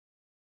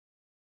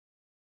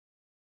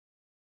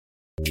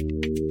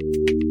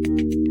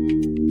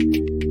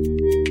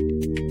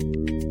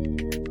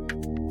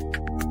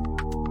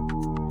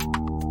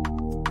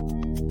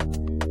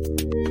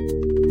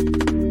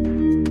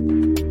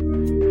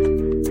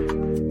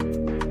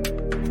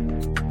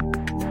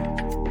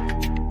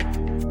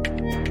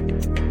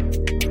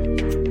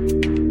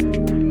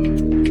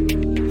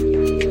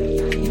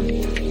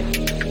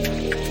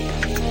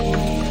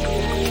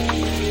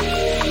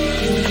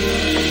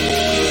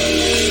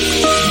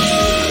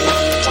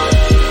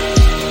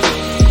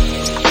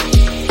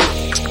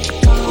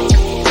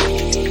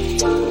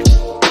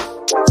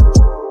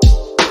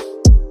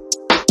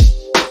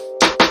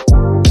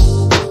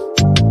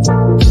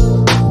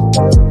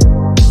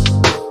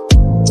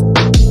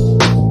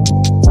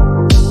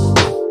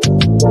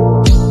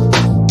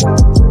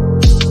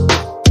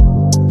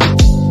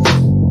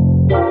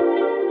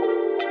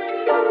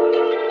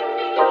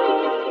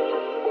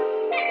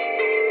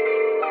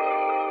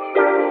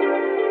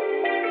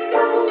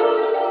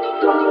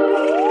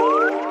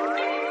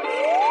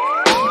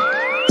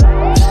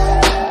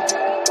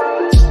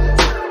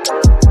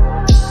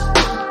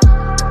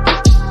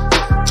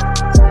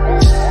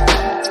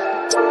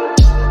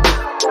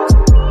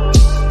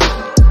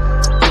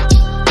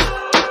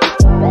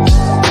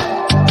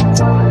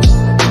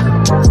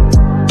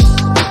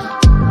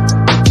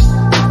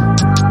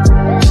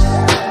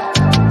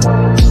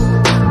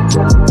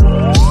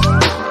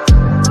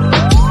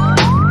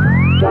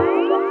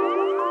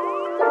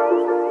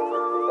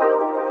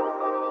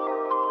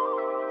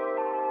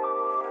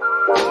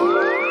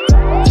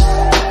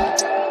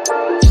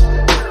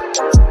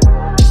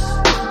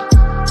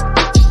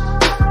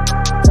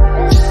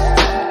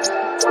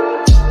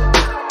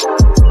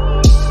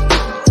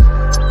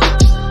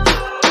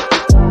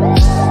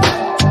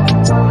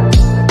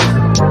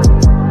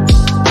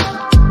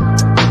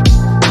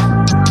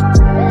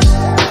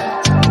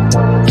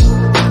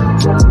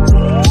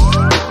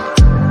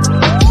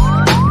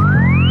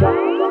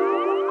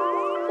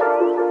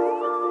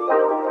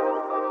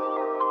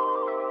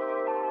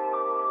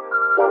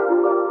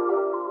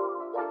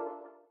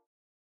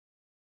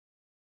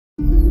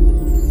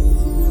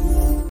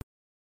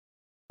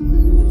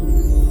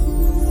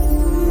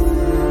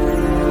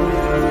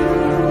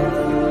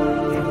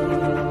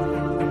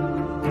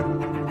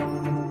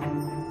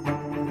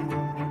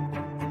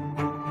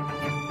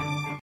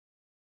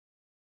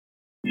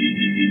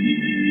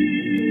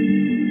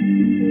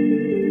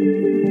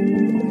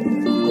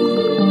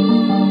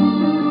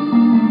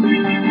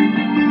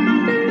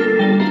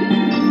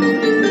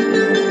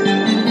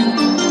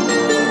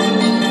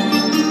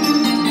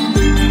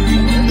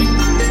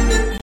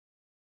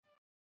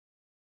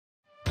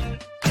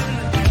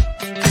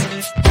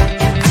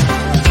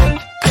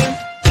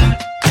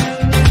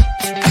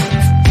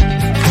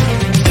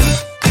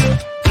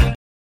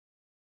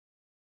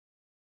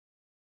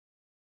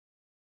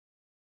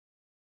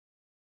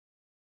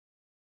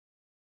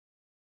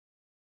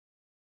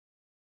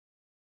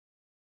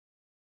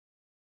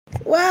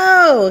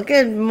Whoa,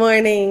 good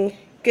morning,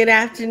 good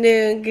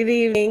afternoon, good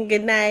evening,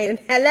 good night, and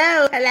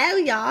hello,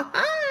 y'all.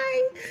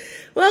 Hi.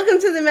 Welcome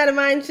to the Meta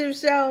Mind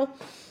Shift Show.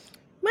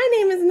 My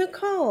name is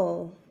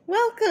Nicole.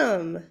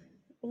 Welcome.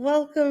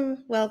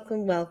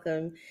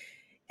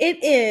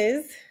 It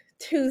is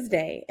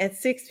Tuesday at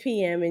 6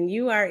 p.m. and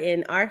you are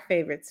in our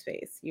favorite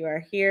space. You are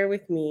here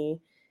with me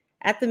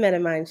at the Meta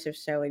Mind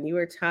Shift Show and you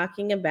are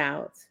talking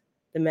about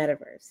the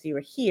metaverse. You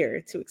are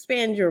here to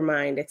expand your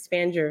mind,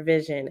 expand your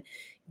vision,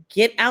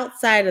 get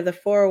outside of the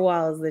four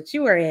walls that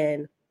you are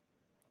in,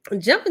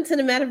 jump into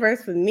the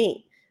metaverse with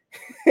me.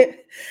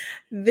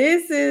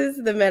 This is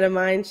the Meta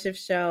Mind Shift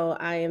Show.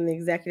 I am the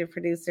executive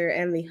producer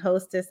and the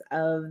hostess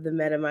of the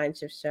Meta Mind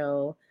Shift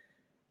Show,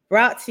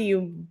 brought to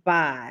you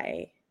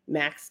by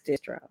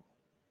MaxDistro.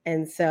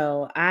 And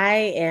so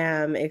I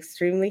am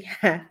extremely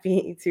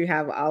happy to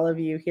have all of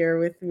you here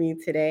with me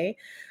today.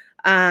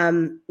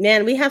 Man,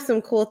 we have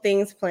some cool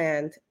things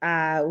planned.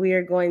 We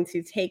are going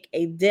to take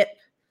a dip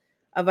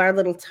of our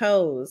little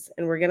toes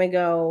and we're going to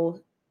go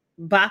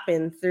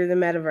bopping through the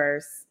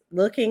metaverse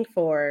looking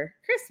for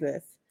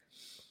Christmas.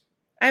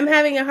 I'm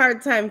having a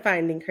hard time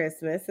finding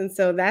Christmas, and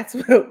so that's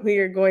what we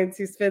are going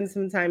to spend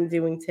some time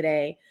doing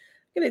today.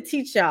 I'm going to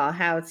teach y'all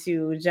how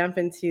to jump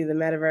into the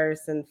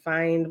metaverse and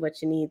find what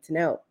you need to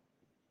know,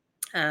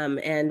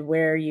 and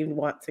where you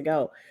want to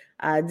go.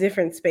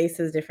 Different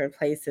spaces, different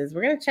places.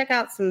 We're going to check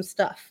out some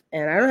stuff,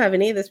 and I don't have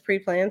any of this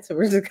pre-planned, so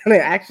we're just going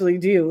to actually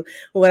do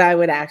what I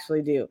would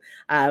actually do.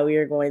 We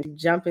are going to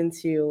jump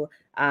into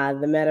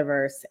the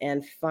metaverse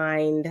and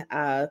find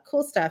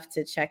cool stuff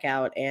to check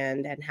out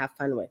and have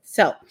fun with.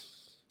 So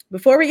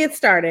before we get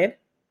started,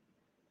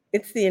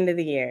 it's the end of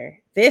the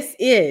year. This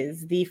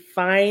is the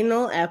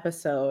final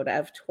episode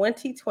of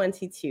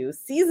 2022,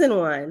 season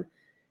 1,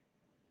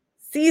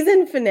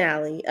 season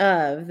finale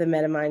of the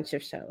Meta Mind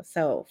Shift Show.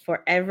 So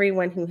for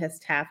everyone who has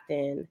tapped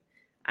in,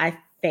 I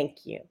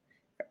thank you.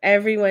 For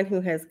everyone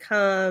who has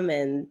come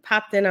and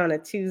popped in on a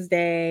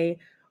Tuesday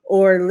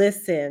or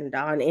listened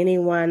on any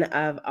one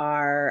of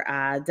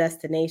our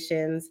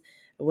destinations,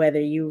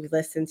 whether you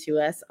listen to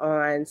us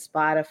on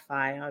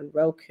Spotify, on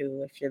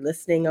Roku, if you're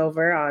listening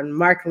over on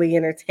Mark Lee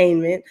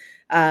Entertainment,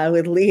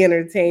 with Lee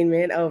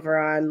Entertainment over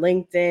on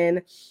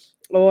LinkedIn,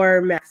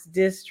 or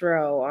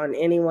MaxDistro on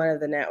any one of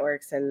the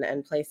networks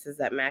and places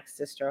that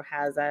MaxDistro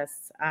has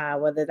us,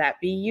 whether that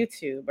be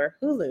YouTube or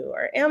Hulu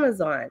or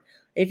Amazon.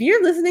 If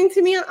you're listening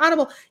to me on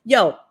Audible,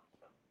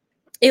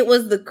 it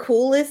was the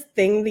coolest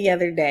thing the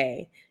other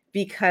day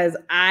because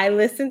I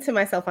listened to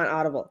myself on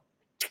Audible.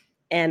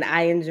 And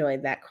I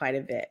enjoyed that quite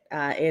a bit.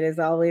 It is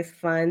always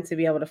fun to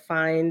be able to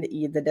find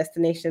the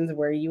destinations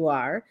where you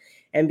are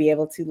and be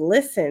able to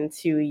listen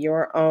to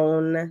your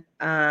own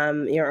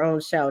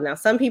show. Now,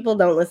 some people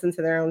don't listen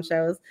to their own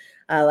shows.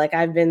 Like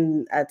I've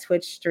been a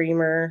Twitch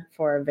streamer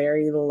for a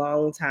very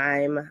long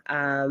time,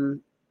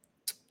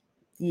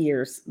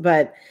 years.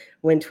 But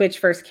when Twitch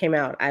first came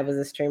out, I was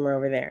a streamer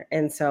over there.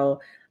 And so,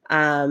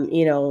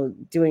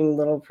 doing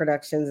little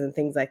productions and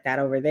things like that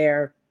over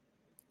there,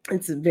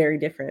 it's very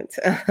different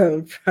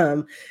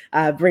from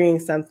bringing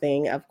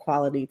something of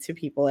quality to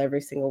people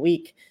every single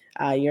week.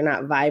 You're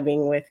not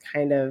vibing with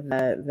kind of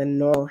the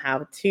normal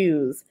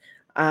how-tos.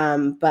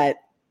 But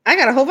I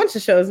got a whole bunch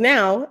of shows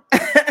now,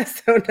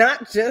 so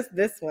not just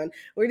this one.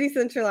 We're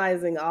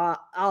decentralizing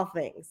all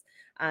things.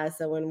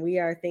 So when we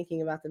are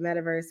thinking about the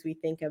metaverse, we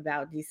think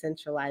about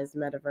decentralized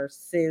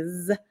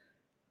metaverses,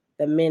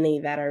 the many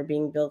that are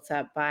being built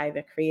up by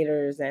the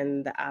creators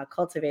and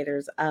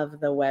cultivators of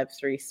the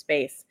Web3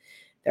 space.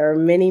 There are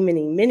many,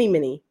 many, many,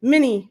 many,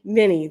 many,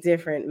 many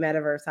different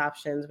metaverse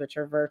options, which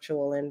are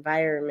virtual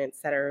environments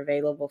that are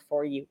available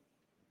for you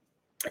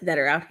that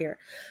are out here.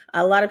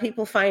 A lot of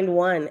people find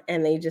one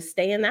and they just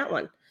stay in that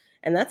one,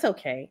 and that's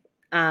okay.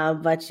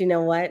 But you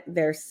know what?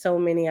 There's so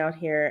many out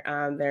here.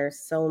 There's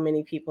so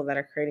many people that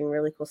are creating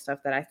really cool stuff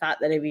that I thought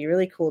that it'd be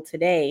really cool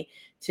today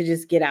to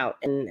just get out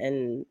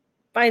and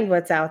find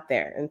what's out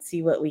there and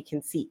see what we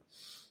can see.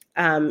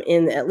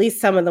 In at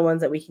least some of the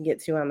ones that we can get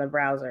to on the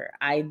browser.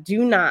 I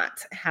do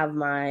not have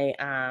my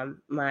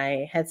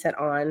my headset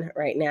on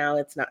right now.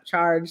 It's not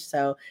charged,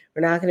 so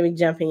we're not going to be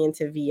jumping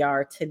into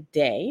VR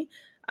today.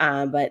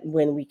 But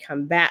when we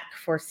come back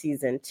for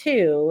season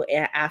 2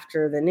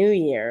 after the new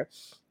year,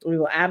 we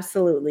will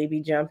absolutely be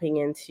jumping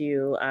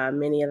into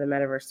many of the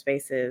metaverse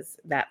spaces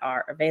that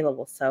are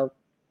available. So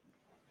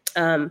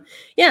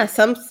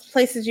some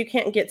places you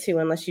can't get to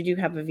unless you do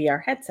have a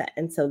VR headset.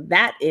 And so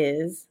that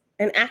is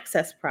an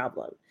access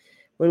problem.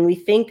 When we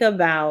think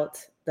about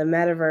the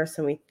metaverse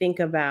and we think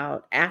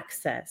about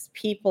access,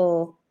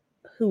 people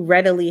who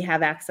readily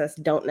have access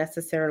don't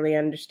necessarily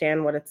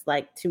understand what it's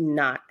like to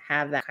not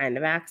have that kind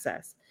of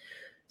access.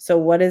 So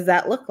what does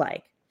that look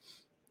like?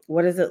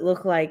 What does it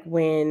look like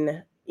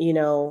when,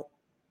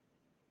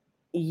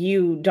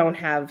 you don't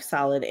have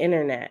solid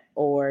internet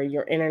or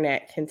your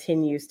internet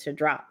continues to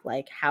drop?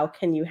 Like, how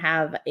can you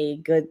have a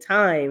good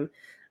time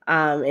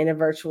in a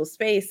virtual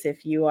space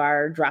if you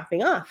are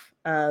dropping off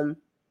of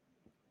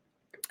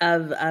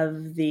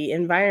the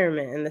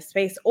environment and the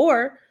space?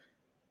 Or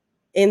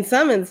in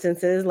some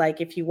instances, like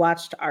if you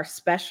watched our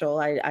special,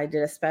 I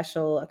did a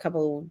special a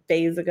couple of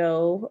days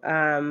ago.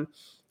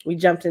 We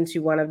jumped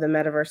into one of the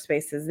metaverse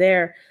spaces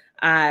there.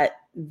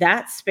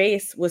 That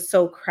space was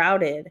so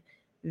crowded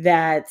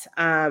that,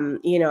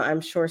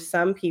 I'm sure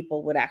some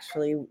people would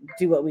actually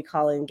do what we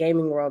call in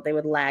gaming world, they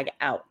would lag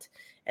out.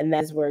 And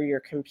that is where your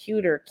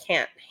computer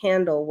can't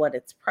handle what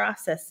it's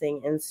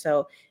processing. And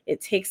so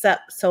it takes up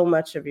so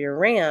much of your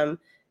RAM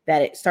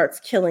that it starts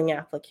killing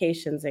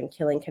applications and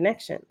killing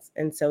connections.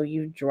 And so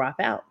you drop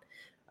out.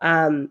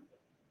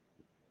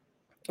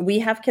 We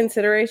have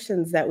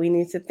considerations that we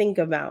need to think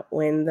about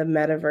when the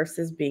metaverse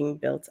is being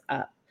built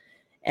up.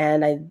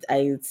 And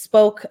I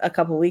spoke a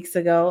couple weeks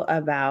ago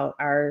about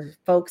our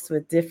folks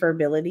with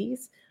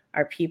differabilities,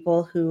 our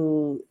people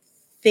who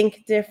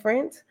think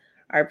different,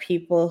 our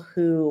people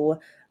who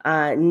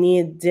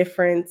need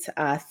different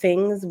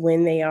things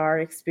when they are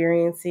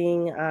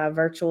experiencing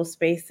virtual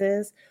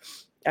spaces.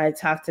 I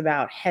talked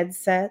about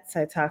headsets.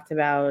 I talked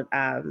about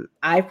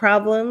eye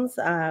problems,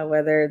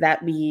 whether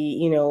that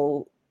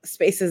be,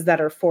 spaces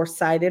that are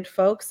foresighted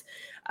folks,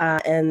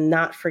 and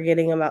not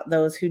forgetting about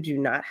those who do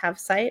not have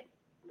sight.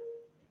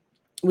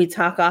 We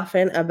talk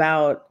often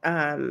about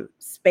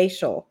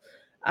spatial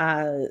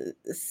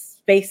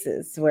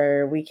spaces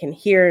where we can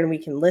hear and we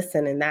can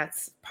listen. And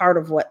that's part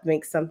of what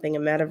makes something a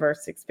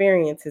metaverse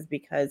experience, is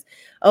because,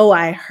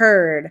 I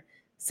heard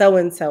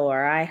so-and-so,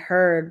 or I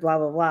heard blah,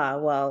 blah, blah.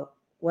 Well,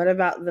 what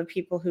about the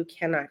people who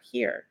cannot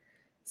hear?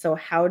 So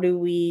how do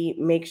we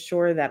make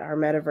sure that our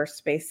metaverse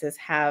spaces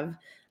have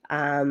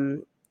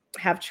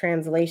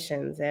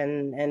translations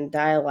and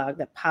dialogue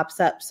that pops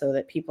up so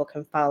that people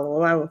can follow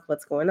along with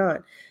what's going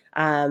on?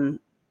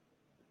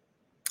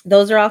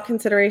 Those are all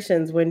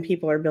considerations when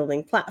people are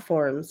building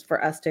platforms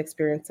for us to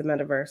experience the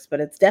metaverse,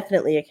 but it's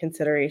definitely a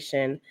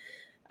consideration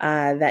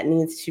that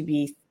needs to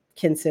be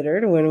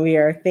considered when we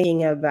are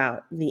thinking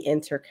about the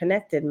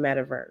interconnected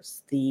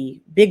metaverse,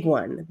 the big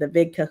one, the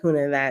big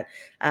kahuna that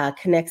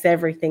connects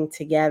everything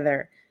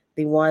together,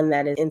 the one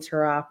that is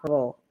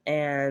interoperable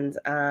and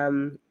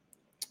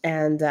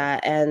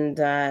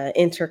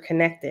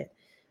interconnected.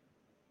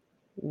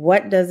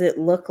 What does it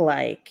look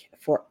like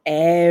for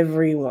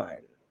everyone?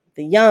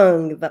 The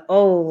young, the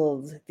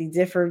old, the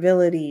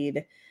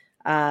differability,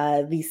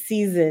 the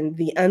seasoned,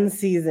 the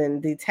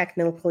unseasoned, the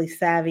technically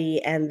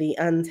savvy, and the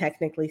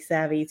untechnically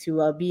savvy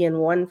to be in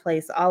one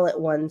place all at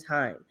one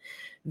time.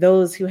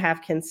 Those who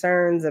have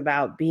concerns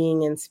about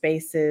being in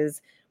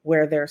spaces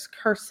where there's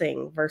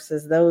cursing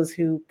versus those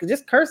who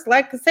just curse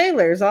like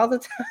sailors all the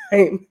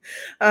time.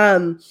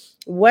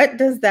 What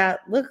does that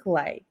look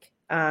like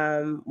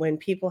when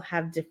people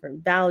have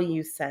different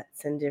value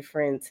sets and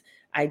different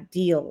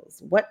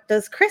ideals? What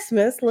does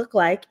Christmas look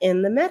like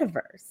in the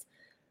metaverse?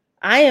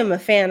 I am a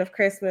fan of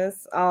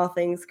Christmas, all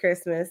things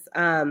Christmas.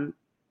 And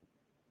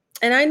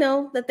I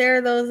know that there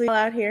are those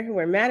out here who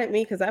are mad at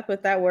me because I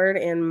put that word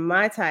in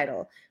my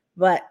title,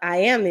 but I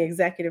am the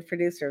executive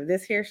producer of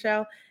this here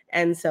show.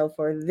 And so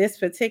for this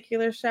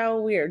particular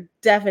show, we are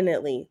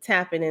definitely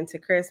tapping into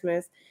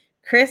Christmas.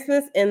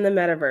 Christmas in the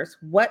metaverse.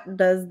 What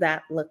does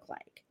that look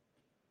like?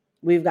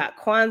 We've got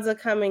Kwanzaa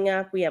coming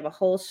up. We have a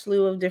whole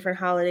slew of different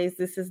holidays.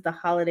 This is the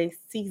holiday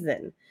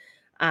season.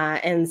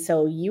 And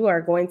so you are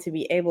going to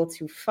be able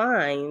to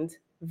find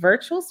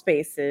virtual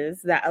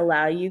spaces that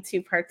allow you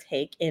to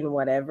partake in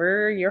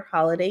whatever your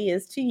holiday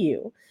is to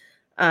you,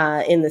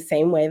 in the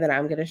same way that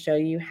I'm going to show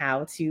you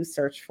how to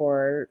search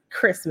for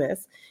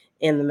Christmas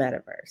in the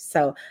metaverse.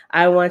 So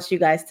I want you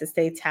guys to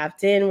stay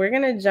tapped in. We're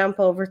going to jump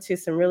over to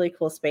some really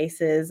cool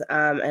spaces,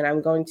 and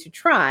I'm going to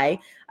try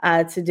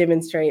to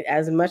demonstrate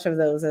as much of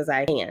those as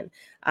I can.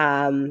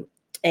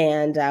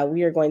 And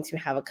we are going to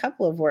have a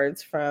couple of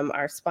words from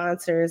our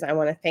sponsors. I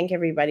want to thank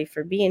everybody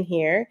for being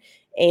here.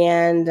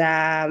 And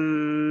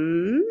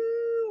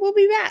we'll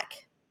be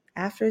back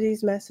after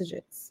these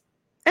messages.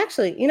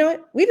 Actually, you know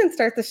what? We didn't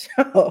start the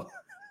show.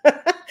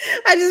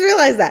 I just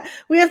realized that.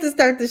 We have to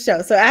start the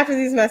show. So after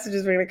these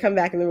messages, we're going to come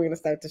back and then we're going to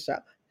start the show.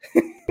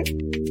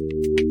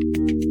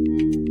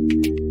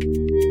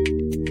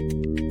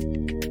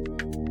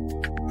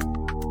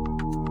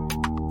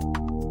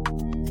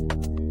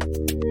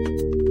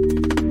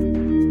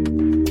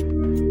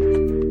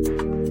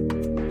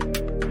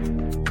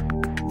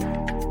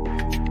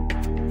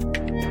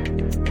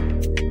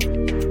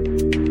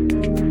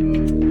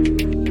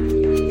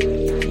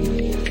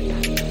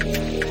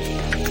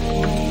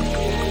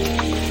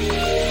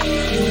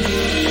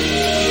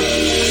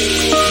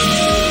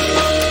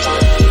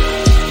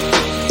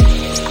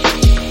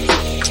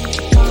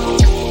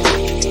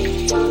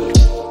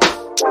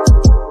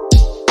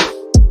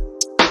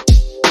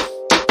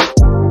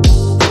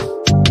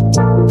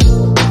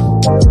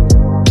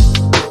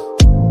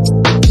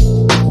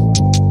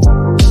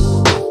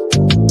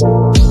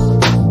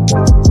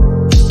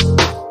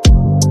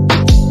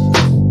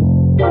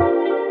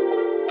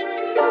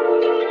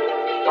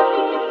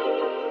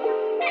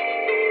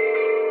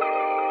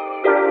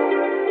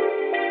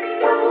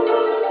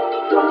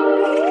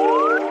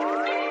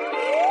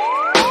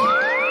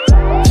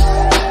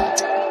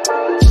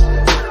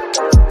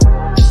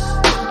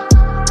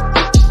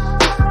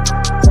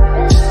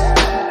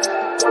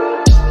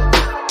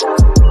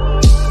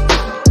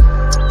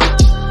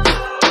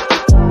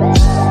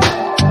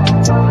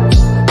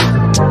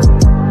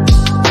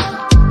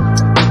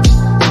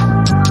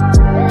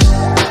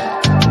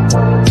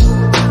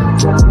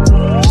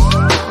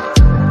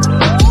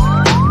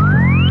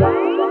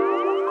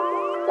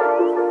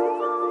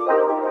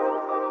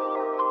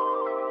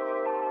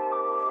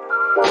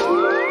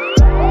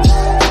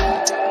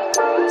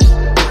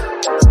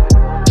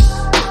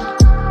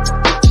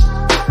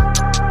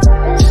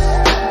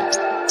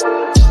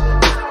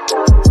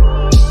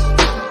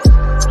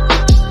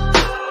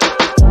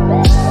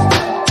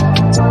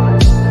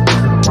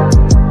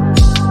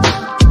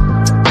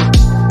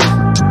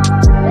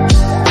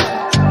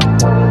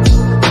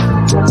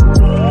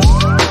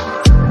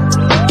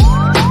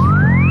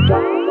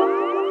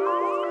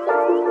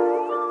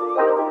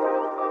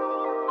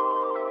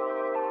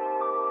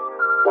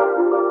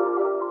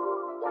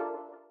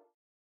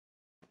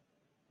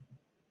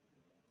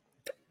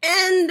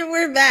 And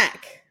we're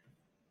back.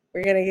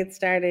 We're going to get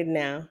started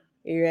now.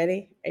 Are you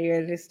ready? Are you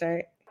ready to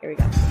start? Here we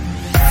go.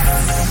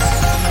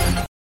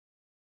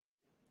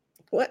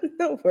 What in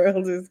the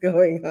world is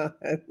going on?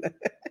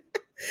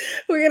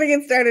 We're going to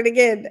get started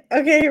again.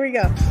 Okay, here we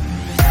go.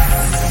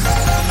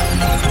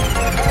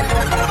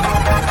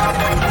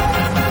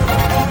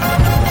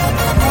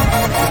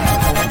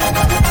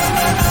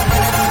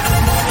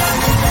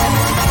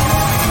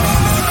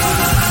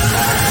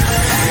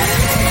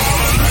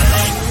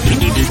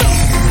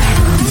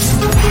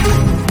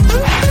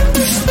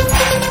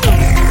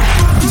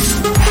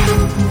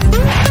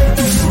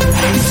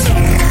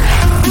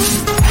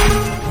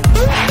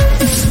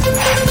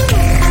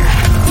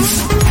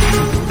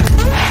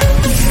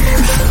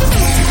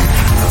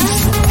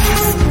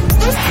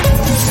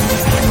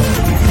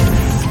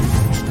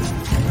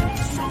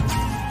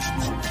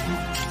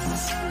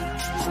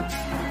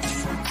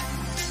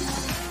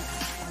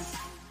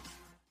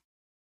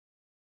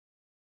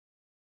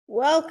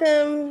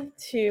 Welcome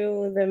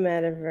to the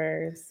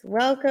metaverse.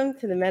 Welcome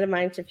to the Meta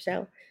Mind Shift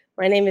Show.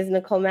 My name is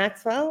Nicole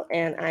Maxwell,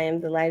 and I am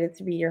delighted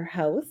to be your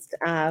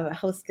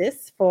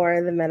hostess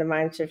for the Meta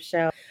Mind Shift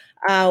Show,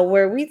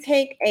 where we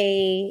take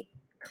a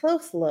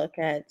close look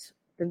at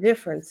the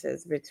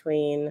differences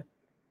between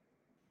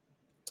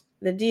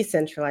the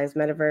decentralized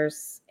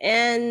metaverse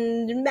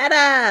and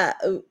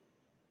the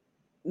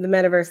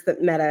metaverse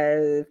that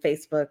Meta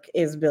Facebook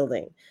is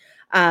building.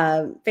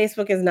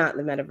 Facebook is not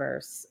the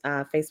metaverse.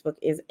 Facebook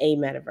is a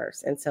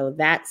metaverse. And so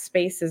that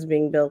space is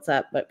being built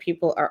up, but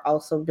people are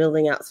also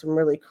building out some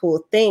really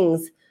cool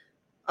things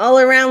all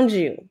around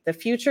you. The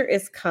future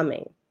is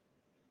coming.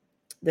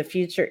 The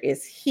future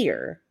is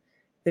here.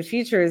 The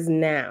future is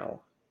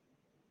now.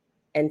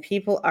 And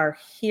people are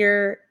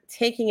here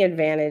taking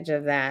advantage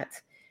of that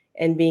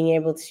and being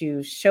able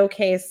to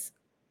showcase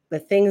the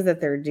things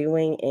that they're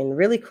doing in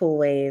really cool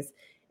ways.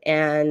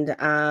 And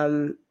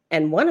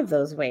one of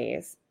those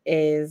ways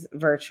is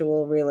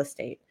virtual real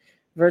estate.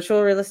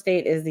 Virtual real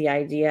estate is the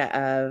idea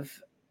of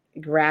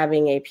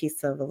grabbing a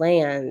piece of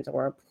land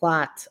or a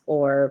plot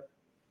or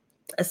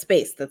a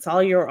space that's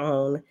all your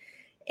own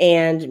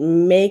and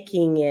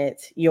making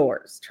it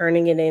yours,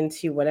 turning it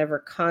into whatever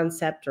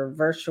concept or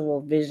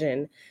virtual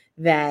vision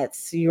that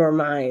your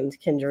mind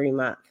can dream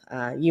up.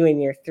 You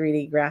and your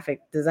 3D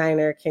graphic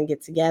designer can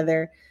get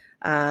together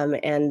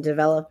and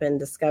develop and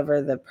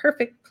discover the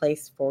perfect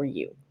place for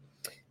you.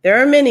 There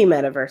are many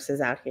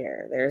metaverses out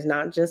here. There's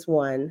not just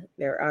one,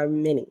 there are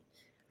many.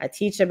 I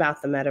teach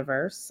about the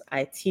metaverse.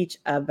 I teach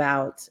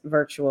about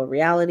virtual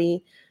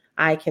reality.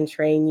 I can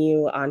train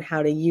you on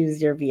how to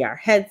use your VR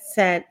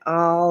headset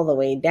all the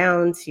way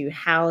down to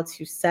how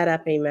to set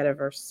up a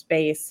metaverse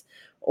space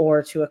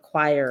or to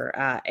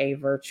acquire a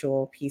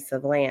virtual piece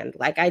of land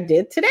like I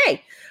did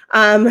today.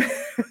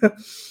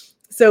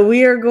 So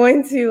we are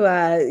going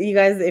to, you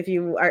guys, if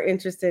you are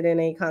interested in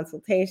a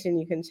consultation,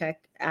 you can check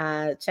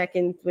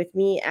in with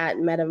me at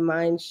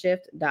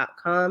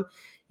metamindshift.com.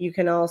 You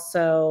can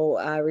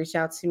also reach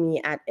out to me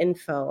at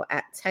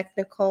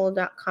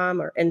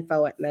info@technical.com or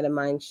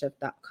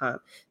info@metamindshift.com.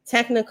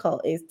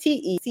 Technical is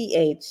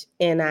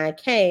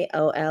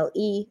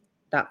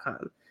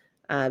TECHNIKOLE.com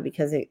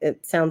because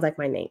it sounds like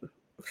my name.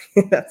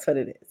 That's what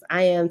it is.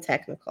 I am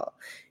technical.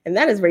 And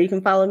that is where you can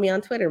follow me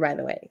on Twitter, by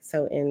the way.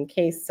 So in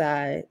case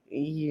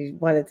you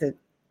wanted to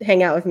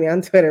hang out with me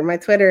on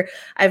Twitter,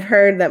 I've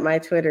heard that my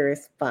Twitter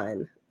is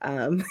fun.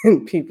 And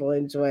people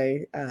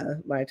enjoy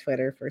my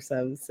Twitter for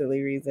some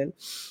silly reason.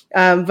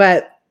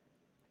 But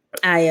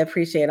I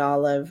appreciate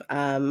all of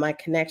my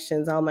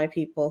connections, all my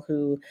people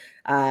who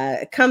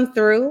come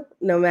through,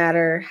 no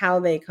matter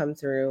how they come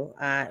through.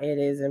 It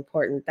is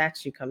important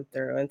that you come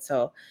through. And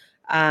so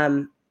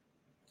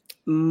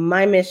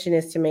my mission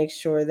is to make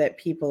sure that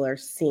people are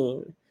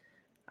seen.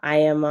 I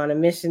am on a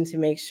mission to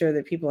make sure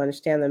that people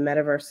understand the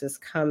metaverse is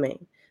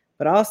coming,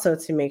 but also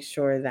to make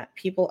sure that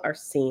people are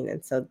seen.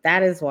 And so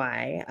that is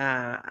why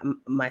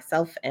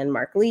myself and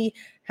Mark Lee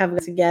have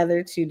got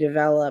together to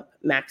develop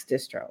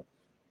MaxDistro.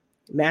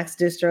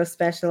 MaxDistro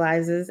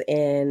specializes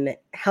in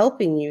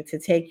helping you to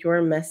take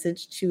your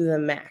message to the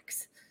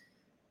max.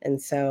 And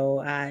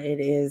so it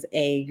is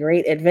a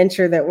great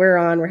adventure that we're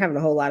on. We're having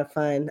a whole lot of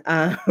fun.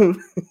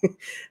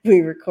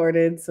 We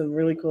recorded some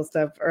really cool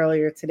stuff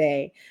earlier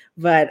today,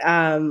 but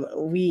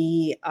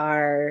we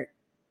vibe,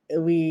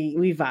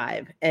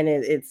 and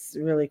it's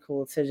really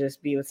cool to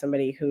just be with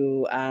somebody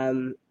who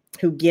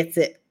gets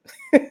it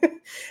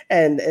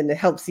and it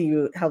helps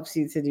you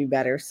to do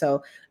better.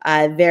 So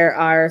there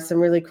are some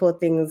really cool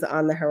things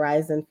on the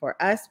horizon for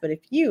us. But if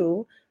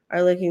you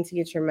are looking to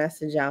get your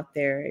message out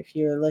there, if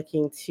you're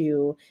looking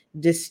to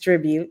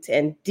distribute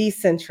and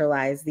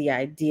decentralize the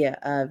idea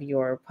of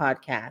your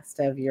podcast,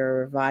 of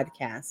your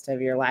vodcast,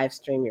 of your live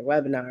stream, your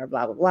webinar,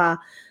 blah, blah, blah,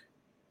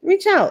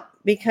 reach out,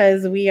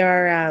 because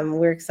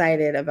we're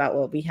excited about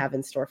what we have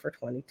in store for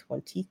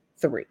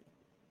 2023.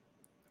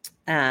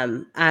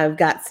 I've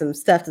got some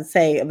stuff to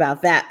say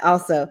about that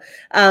also.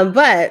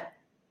 But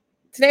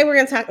today we're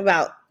going to talk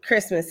about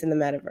Christmas in the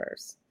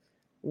metaverse.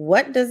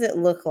 What does it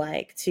look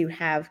like to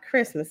have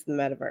Christmas in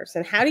the metaverse?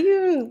 And how do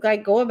you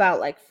go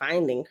about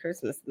finding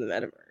Christmas in the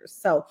metaverse?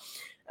 So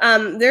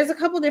there's a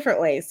couple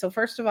different ways. So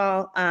first of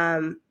all,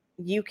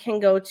 you can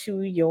go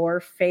to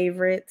your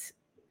favorite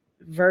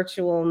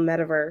virtual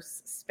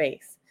metaverse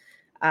space.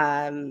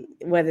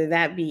 Whether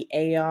that be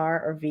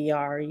AR or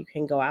VR, you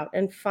can go out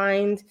and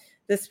find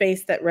the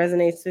space that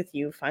resonates with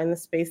you, find the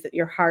space that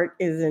your heart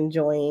is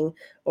enjoying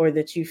or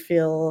that you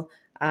feel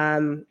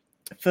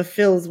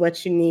fulfills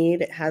what you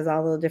need. It has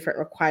all the different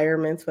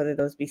requirements, whether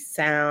those be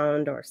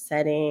sound or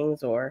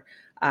settings or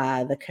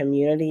the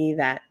community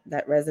that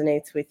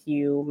resonates with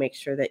you. Make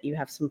sure that you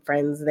have some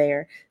friends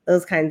there,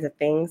 those kinds of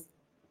things.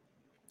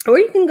 Or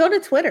you can go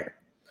to Twitter.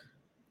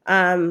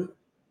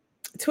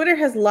 Twitter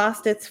has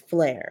lost its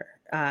flair,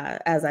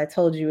 as I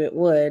told you it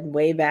would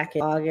way back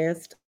in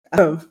August.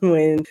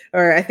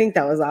 Or I think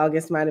that was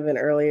August, might have been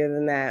earlier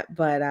than that.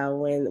 But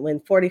when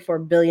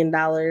 $44 billion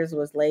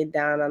was laid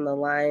down on the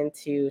line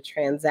to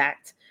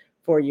transact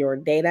for your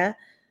data,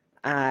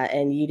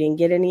 and you didn't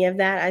get any of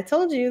that, I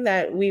told you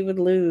that we would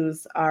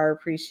lose our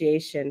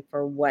appreciation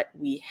for what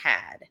we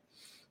had.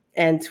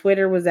 And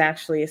Twitter was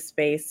actually a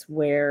space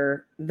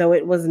where, though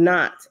it was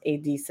not a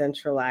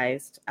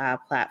decentralized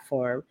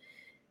platform,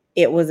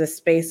 it was a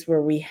space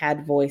where we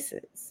had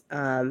voices,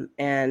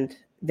 and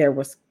there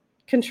was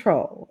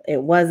control.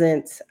 It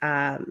wasn't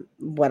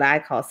what I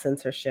call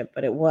censorship,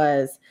 but it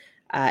was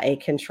a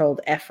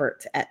controlled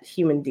effort at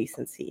human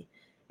decency.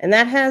 And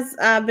that has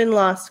been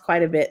lost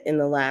quite a bit in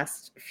the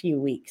last few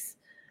weeks,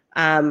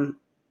 um,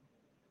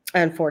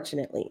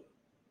 unfortunately.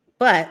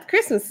 But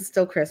Christmas is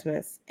still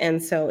Christmas.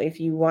 And so if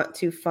you want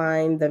to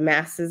find the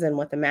masses and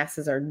what the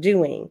masses are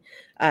doing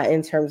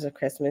in terms of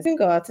Christmas, you can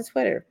go out to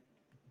Twitter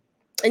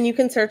and you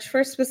can search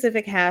for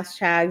specific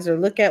hashtags or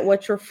look at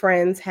what your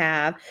friends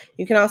have.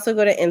 You can also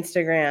go to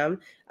Instagram,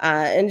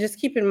 and just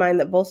keep in mind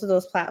that both of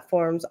those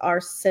platforms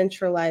are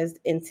centralized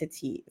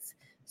entities.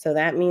 So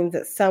that means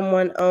that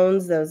someone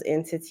owns those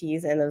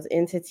entities, and those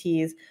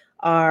entities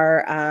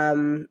are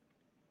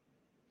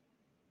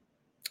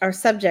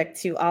subject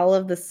to all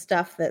of the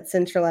stuff that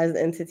centralized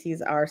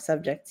entities are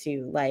subject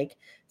to, like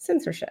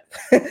censorship.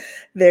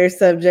 They're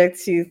subject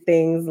to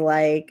things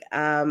like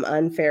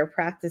unfair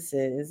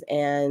practices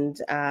and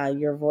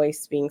your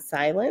voice being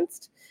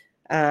silenced.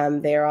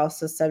 They are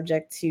also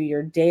subject to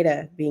your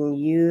data being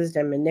used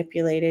and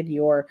manipulated,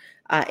 your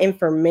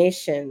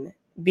information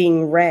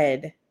being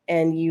read,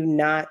 and you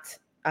not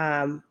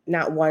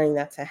wanting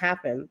that to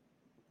happen.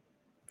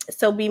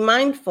 So be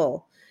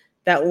mindful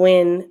that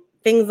when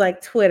things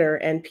like Twitter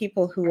and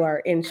people who are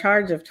in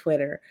charge of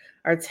Twitter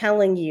are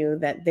telling you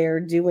that they're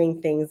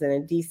doing things in a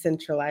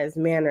decentralized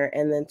manner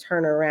and then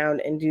turn around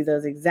and do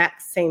those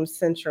exact same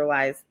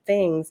centralized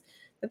things,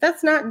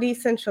 that's not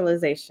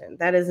decentralization.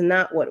 That is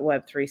not what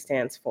Web3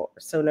 stands for.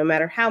 So no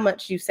matter how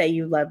much you say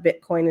you love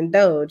Bitcoin and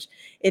Doge,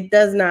 it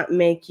does not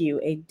make you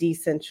a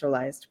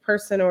decentralized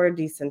person or a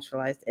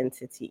decentralized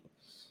entity.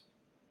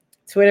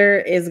 Twitter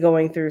is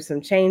going through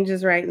some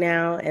changes right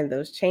now, and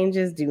those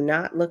changes do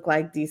not look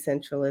like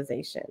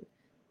decentralization.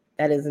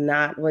 That is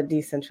not what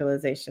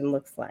decentralization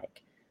looks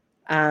like.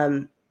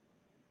 The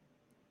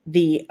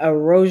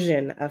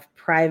erosion of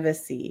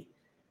privacy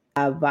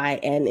by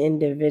an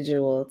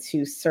individual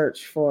to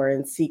search for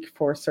and seek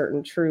for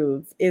certain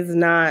truths is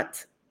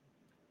not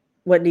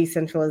what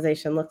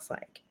decentralization looks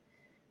like.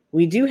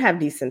 We do have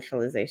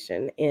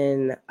decentralization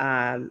in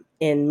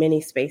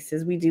many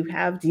spaces. We do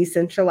have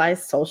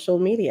decentralized social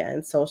media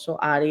and social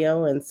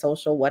audio and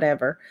social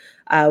whatever.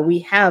 We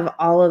have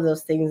all of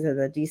those things in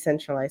the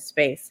decentralized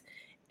space,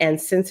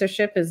 and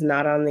censorship is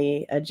not on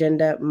the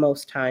agenda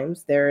most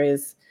times.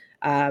 There's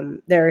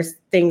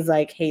things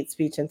like hate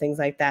speech and things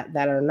like that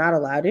that are not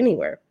allowed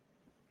anywhere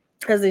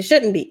because they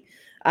shouldn't be,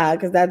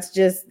 because that's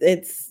just,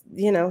 it's,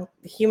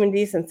 human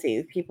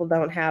decency. People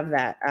don't have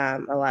that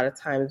a lot of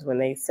times when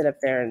they sit up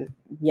there and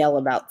yell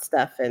about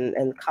stuff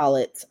and call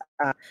it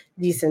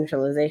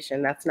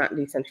decentralization. That's not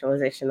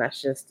decentralization.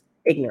 That's just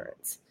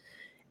ignorance.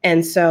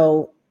 And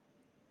so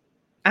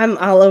I'm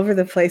all over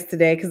the place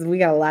today because we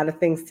got a lot of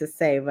things to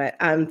say, but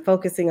I'm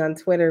focusing on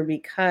Twitter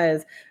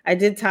because I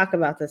did talk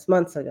about this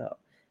months ago,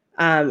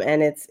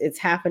 and it's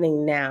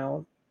happening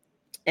now.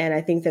 And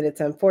I think that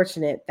it's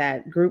unfortunate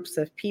that groups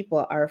of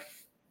people are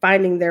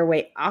finding their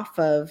way off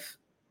of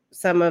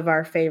some of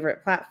our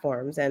favorite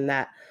platforms, and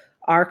that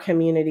our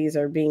communities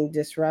are being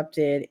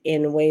disrupted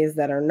in ways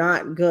that are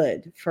not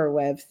good for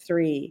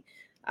Web3,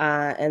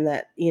 and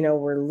that,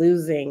 we're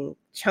losing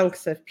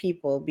chunks of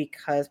people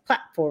because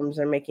platforms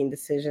are making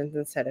decisions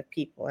instead of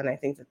people. And I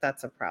think that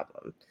that's a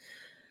problem.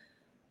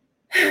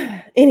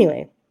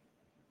 Anyway,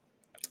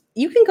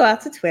 you can go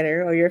out to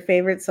Twitter or your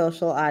favorite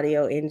social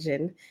audio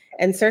engine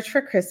and search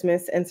for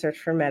Christmas and search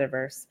for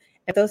metaverse,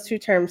 and those two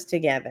terms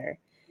together,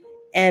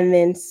 and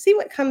then see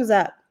what comes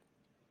up.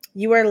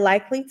 You are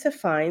likely to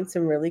find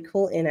some really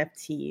cool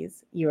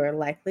NFTs. You are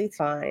likely to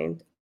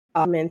find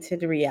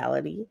augmented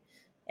reality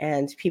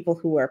and people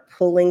who are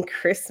pulling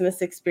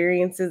Christmas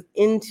experiences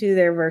into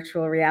their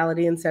virtual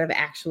reality instead of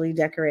actually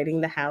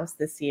decorating the house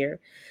this year.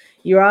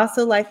 You're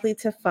also likely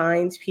to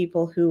find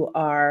people who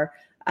are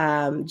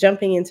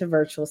jumping into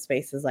virtual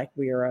spaces like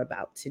we are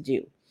about to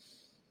do.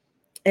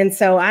 And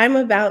so I'm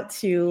about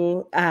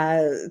to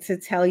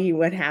tell you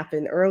what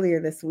happened earlier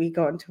this week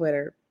on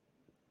Twitter.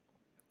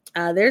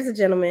 There's a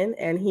gentleman,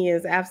 and he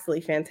is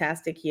absolutely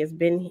fantastic. He has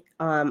been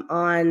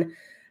on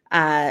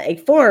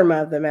a form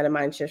of the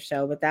Meta Shift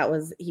show, but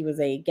he was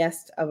a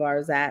guest of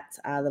ours at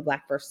the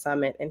Blackverse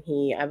Summit, and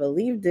he, I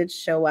believe, did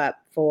show up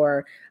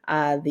for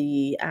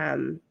the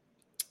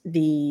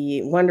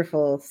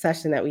wonderful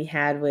session that we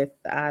had with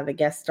the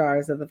guest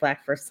stars of the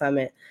Blackverse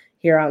Summit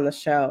here on the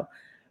show.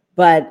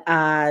 But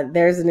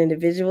there's an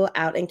individual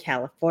out in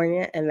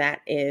California, and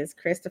that is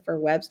Christopher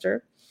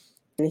Webster.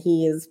 And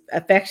he is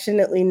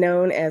affectionately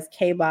known as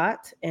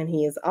K-Bot, and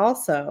he is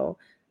also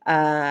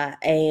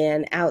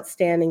an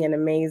outstanding and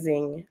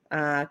amazing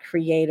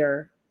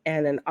creator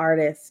and an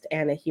artist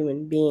and a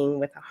human being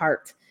with a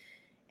heart.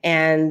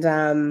 And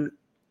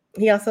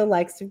he also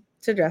likes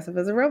to dress up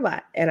as a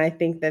robot. And I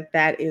think that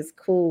that is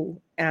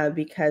cool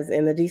because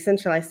in the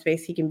decentralized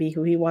space, he can be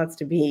who he wants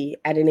to be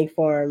at any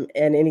form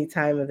and any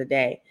time of the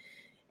day.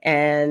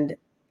 And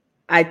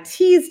I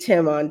teased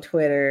him on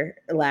Twitter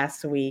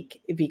last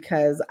week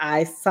because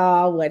I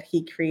saw what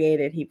he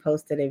created. He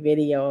posted a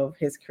video of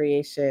his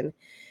creation.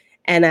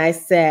 And I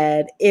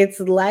said,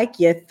 it's like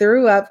you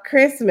threw up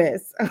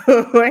Christmas.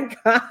 Oh my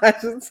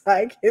gosh, it's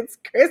like it's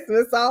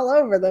Christmas all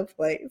over the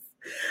place.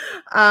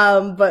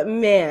 But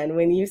man,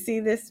 when you see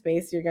this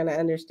space, you're going to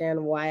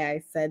understand why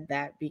I said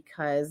that,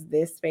 because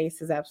this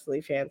space is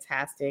absolutely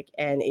fantastic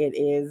and it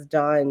is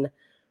done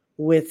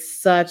with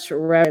such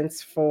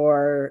reverence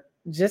for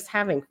just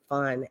having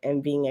fun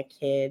and being a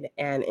kid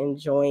and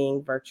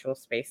enjoying virtual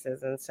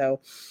spaces. And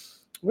so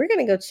we're going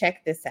to go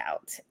check this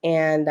out.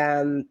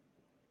 And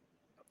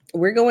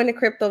we're going to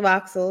Crypto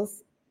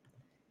Voxels,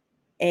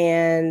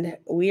 and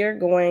we are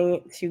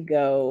going to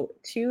go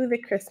to the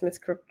Christmas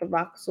Crypto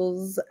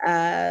Voxels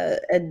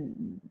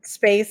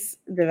space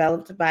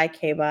developed by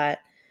KBot,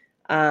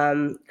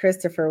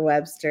 Christopher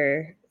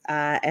Webster.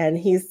 And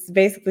he's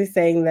basically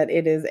saying that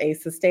it is a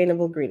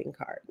sustainable greeting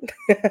card.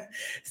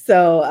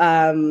 So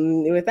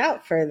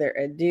without further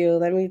ado,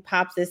 let me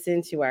pop this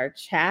into our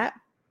chat.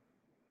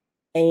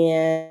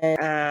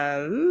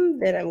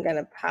 And then I'm going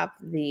to pop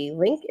the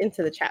link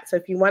into the chat. So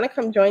if you want to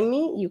come join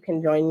me, you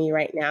can join me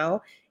right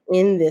now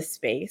in this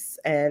space.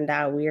 And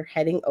we are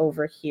heading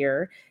over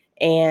here.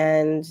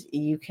 And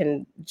you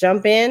can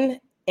jump in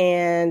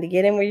and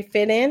get in where you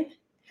fit in.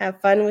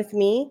 Have fun with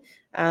me.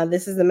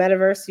 This is the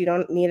metaverse. You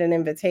don't need an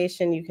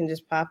invitation. You can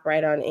just pop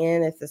right on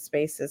in if the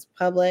space is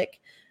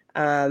public.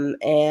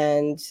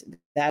 And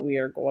that we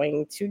are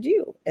going to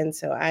do. And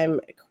so I'm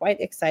quite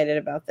excited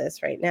about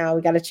this right now.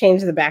 We got to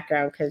change the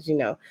background because, you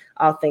know,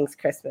 all things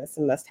Christmas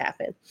must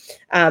happen.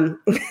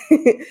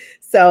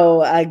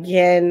 So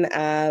again,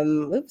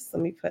 oops,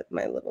 let me put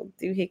my little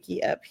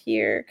doohickey up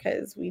here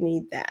because we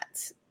need that.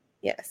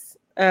 Yes.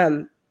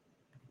 All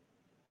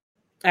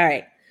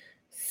right.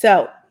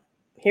 So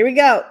here we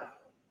go.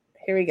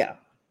 Here we go.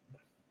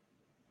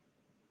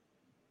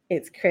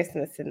 It's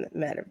Christmas in the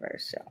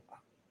metaverse, y'all.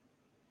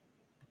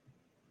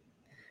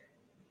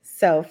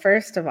 So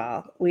first of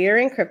all, we are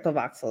in Crypto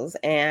Voxels,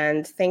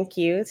 and thank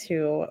you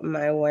to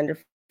my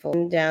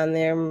wonderful down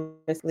there,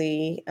 Miss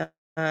Lee,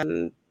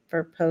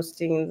 for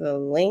posting the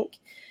link.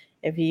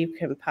 If you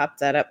can pop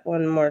that up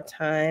one more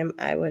time,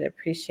 I would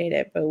appreciate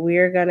it. But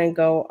we're going to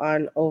go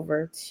on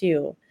over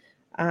to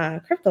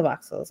Crypto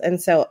Voxels.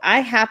 And so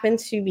I happen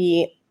to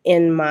be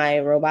in my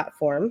robot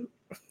form,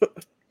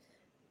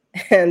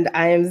 and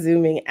I am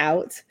zooming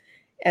out.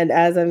 And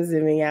as I'm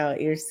zooming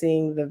out, you're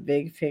seeing the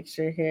big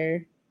picture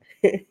here.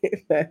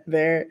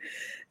 There,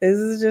 this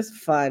is just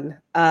fun.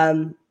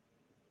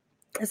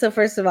 So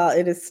first of all,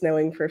 it is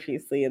snowing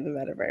profusely in the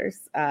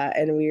metaverse,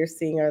 and we are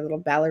seeing our little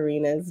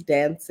ballerinas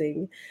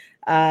dancing.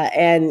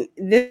 And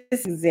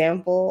this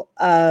example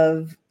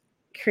of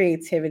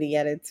creativity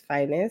at its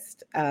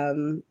finest.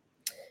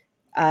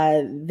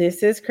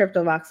 This is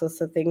Crypto Voxel,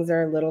 so things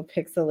are a little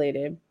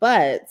pixelated,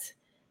 but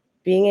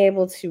being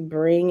able to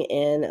bring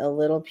in a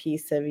little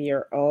piece of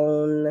your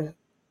own,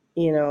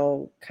 you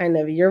know, kind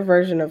of your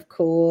version of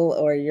cool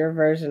or your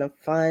version of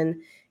fun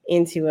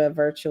into a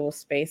virtual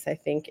space, I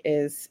think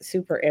is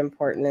super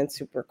important and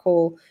super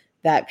cool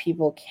that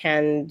people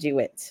can do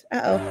it.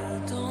 Uh-oh.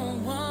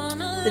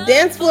 The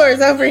dance floor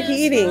is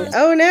overheating.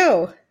 Oh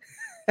no.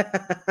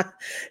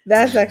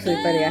 That's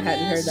actually funny. I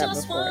hadn't heard that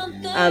before.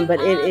 But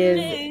it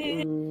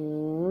is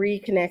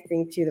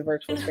reconnecting to the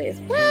virtual space.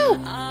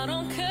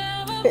 Wow.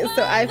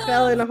 So I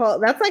fell in a hole.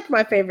 That's like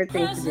my favorite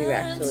thing to do,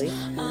 actually.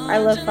 I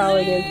love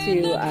falling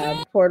into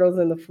portals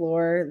in the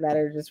floor that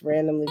are just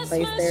randomly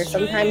placed there.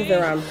 Sometimes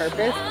they're on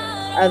purpose.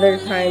 Other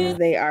times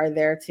they are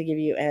there to give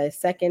you a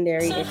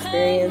secondary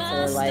experience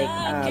or like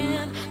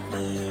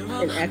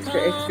an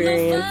extra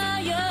experience.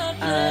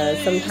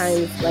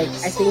 Sometimes, like,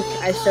 I think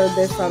I showed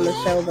this on the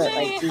show, but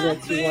like we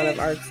went to one of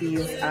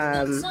Artsy's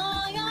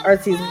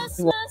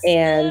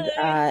and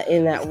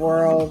in that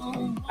world,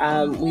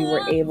 we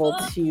were able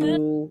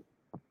to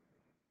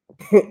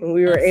oh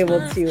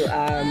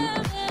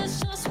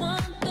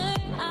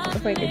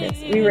my goodness,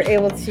 we were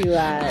able to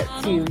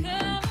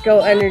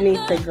go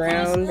underneath the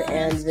ground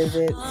and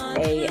visit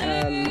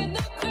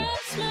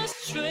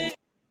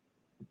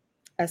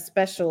a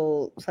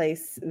special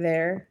place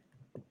there.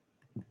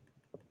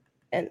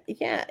 And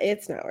yeah,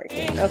 it's not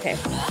working. Okay.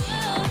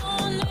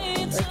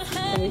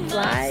 Can we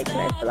fly? Can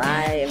I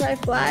fly? If I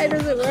fly,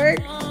 does it work?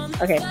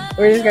 Okay,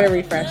 we're just gonna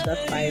refresh.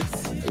 That's fine.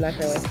 I'm not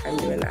gonna waste time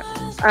doing that.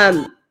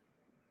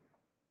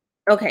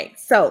 Okay,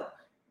 so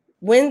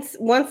once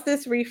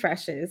this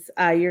refreshes,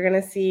 you're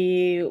gonna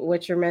see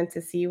what you're meant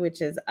to see,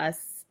 which is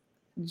us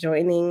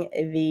joining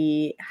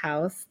the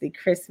house, the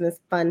Christmas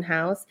fun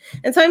house.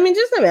 And so, I mean,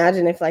 just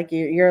imagine if like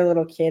you're a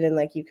little kid and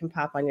like you can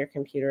pop on your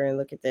computer and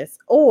look at this,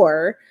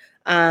 or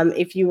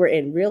if you were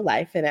in real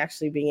life and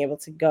actually being able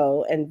to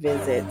go and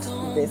visit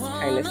this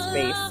kind of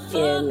space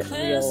in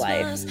real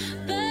life.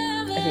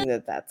 I think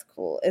that that's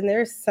cool. And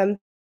there's some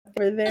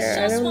over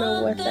there. I don't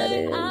know what that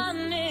is.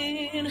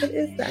 What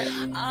is that?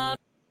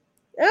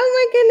 Oh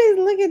my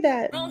goodness, look at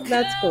that.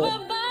 That's cool.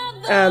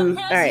 All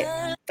right.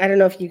 I don't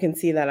know if you can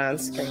see that on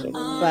screen,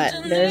 but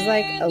there's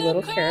like a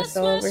little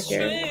carousel over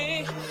here.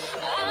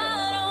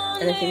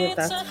 And I think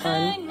that that's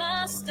fun.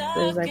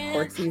 There's like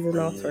horses and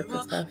all sorts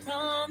of stuff.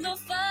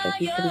 Like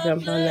you can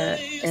jump on that.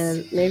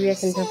 And maybe I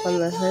can jump on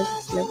the hood.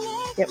 Nope.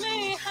 Yep.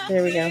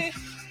 There we go.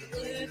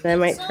 And I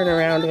might turn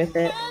around with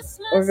it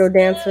or go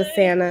dance with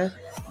Santa.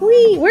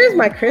 Whee! Where's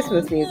my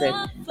Christmas music?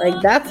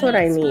 Like that's what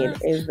I need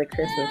is the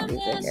Christmas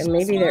music. And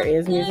maybe there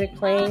is music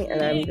playing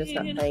and I'm just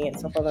not playing it.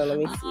 So hold on, let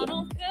me see. Let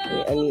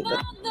me unmute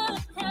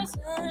this.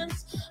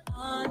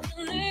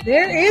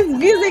 There is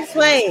music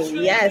playing.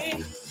 Yes.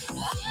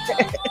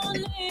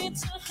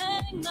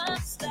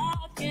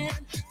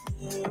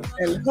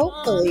 And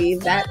hopefully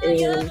that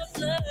is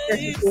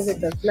Christmas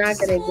music that's not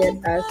going to get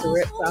us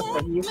ripped off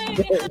of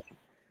YouTube.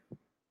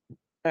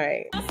 All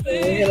right, so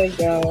we're going to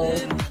go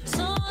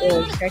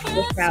and check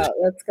this out.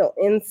 Let's go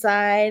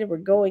inside. We're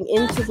going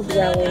into the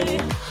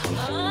dwelling.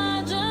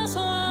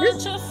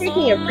 Just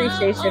taking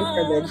appreciation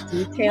for the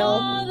detail.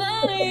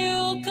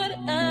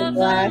 The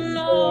glass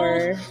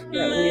door that we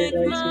are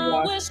going to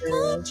walk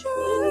through.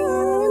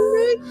 Oh,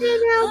 look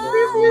at how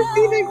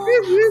Christmassy the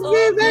Christmas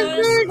is. I'm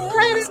so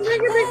excited. Look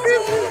at the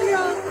Christmas,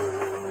 y'all.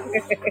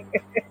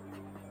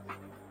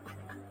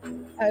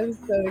 I'm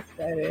so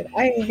excited.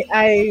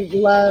 I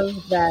love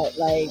that,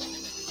 like,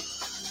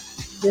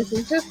 this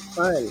is just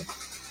fun.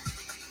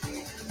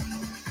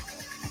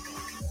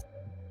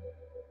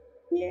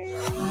 Yay.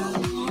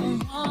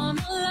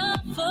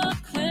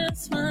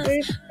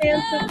 There's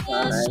Santa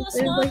Claus.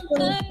 There's like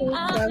little cool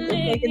stuff.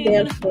 It's like a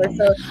dance floor.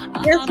 So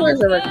dance floor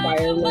is a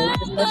requirement,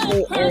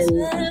 especially in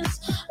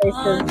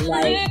places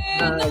like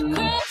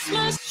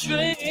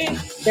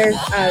there's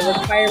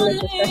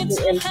requirements,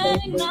 especially in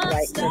places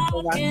like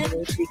Crystal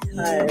Voxels,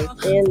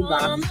 because in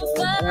Voxels,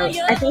 and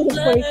I think in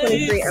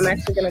 2023 I'm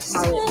actually going to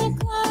call it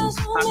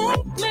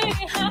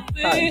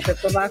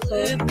Crystal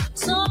Voxels. And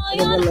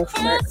then I'm going to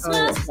start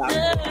calling it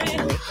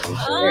Voxels.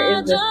 There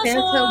is the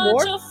Santa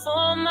Warp.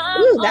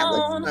 Ooh, that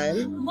looks fun.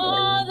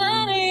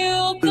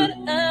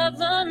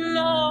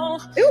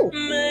 Ooh,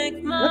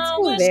 let's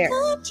go there.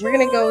 We're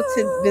going to go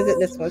to visit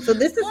this one. So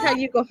this is how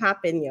you go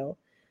hop in, yo.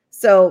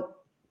 So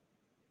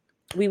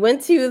we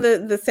went to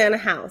the Santa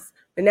house,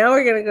 but now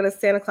we're going to go to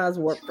Santa Claus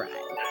Warp Ride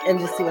and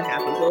just see what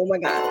happens. Oh my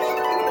gosh.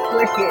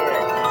 We're here.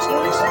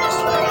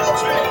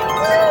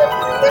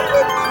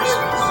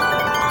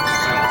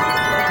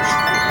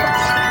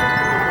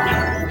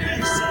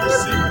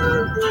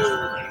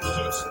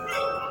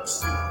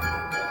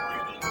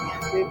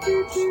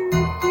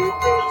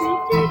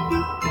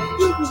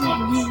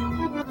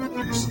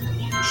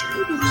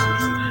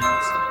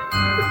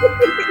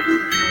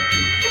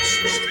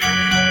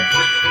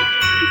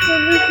 So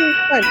this is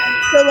fun.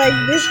 So like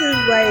this is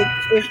like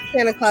if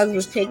Santa Claus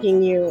was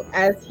taking you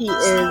as he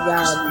is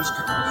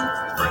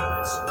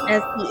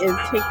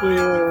taking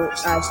you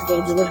to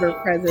go deliver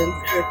presents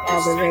with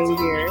all the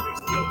reindeer.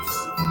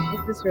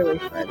 This is really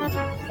fun.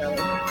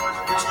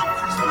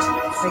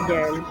 So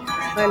again,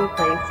 fun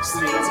place to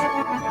be.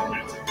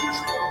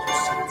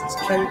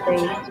 Fun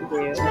things to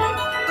do.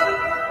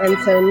 And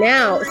so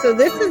now, so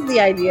this is the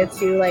idea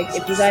too, like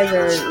if you guys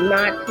are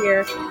not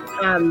here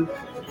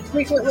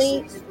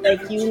frequently,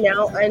 like you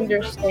now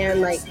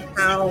understand like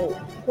how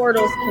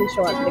portals can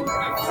show up. I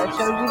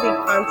showed you the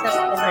concept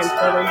behind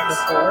portals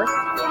before,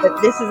 but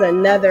this is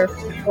another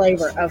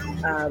flavor of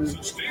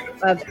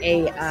a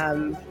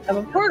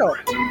portal.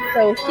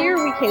 So here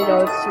we can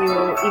go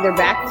to either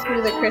back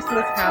to the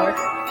Christmas house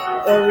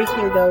or we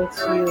can go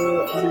to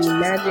the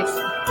Magic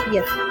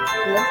Theater.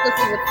 Let's go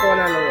see what's going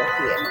on in the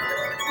theater.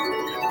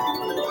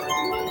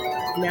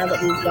 Now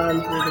that we've gone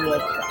through the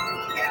warp drive.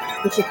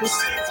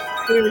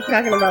 We were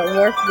talking about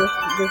warp this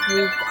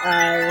week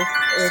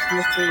with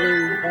Mr.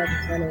 Lee.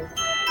 That's funny. Okay,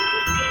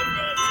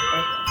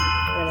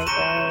 we're gonna go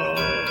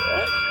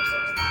up.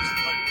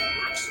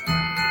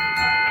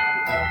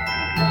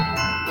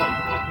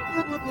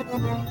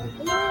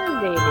 Come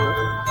on, baby.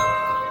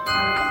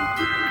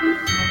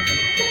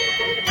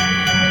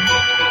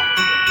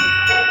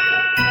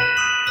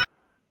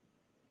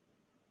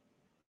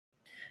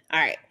 All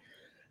right.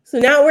 So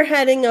now we're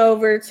heading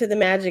over to the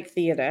Magic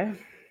Theater.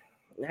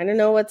 I don't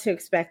know what to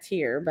expect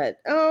here, but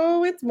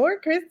oh, it's more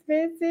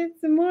Christmas.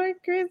 It's more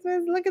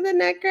Christmas. Look at the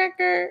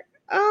Nutcracker.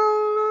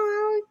 Oh,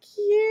 how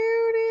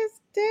cute is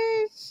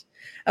this?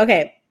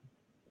 Okay.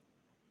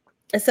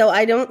 So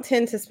I don't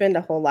tend to spend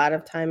a whole lot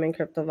of time in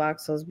Crypto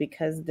Voxels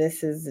because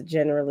this is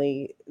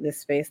generally the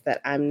space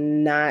that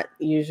I'm not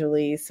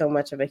usually so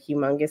much of a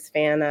humongous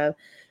fan of.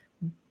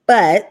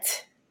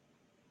 But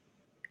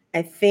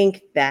I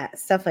think that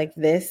stuff like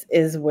this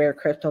is where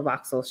Crypto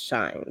Voxels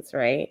shines,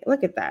 right?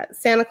 Look at that.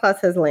 Santa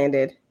Claus has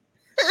landed.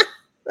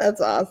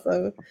 That's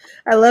awesome.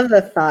 I love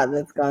the thought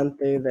that's gone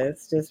through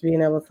this. Just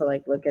being able to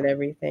like look at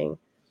everything.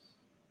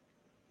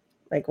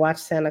 Like watch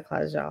Santa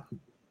Claus, y'all.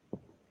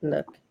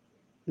 Look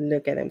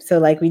at him. So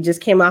like we just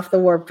came off the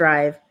warp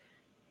drive.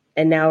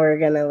 And now we're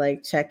gonna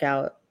like check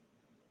out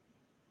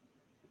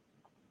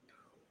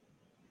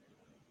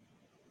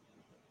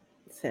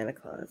Santa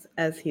Claus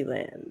as he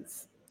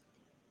lands.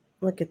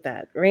 Look at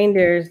that.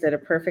 Reindeers did a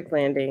perfect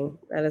landing.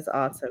 That is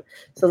awesome.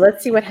 So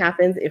let's see what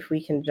happens if we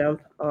can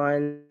jump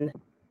on.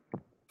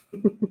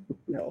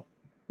 No,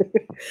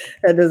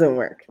 that doesn't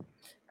work.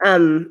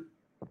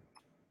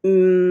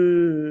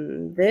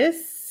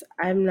 This,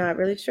 I'm not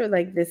really sure.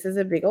 Like, this is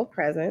a big old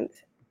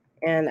present,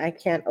 and I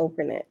can't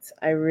open it.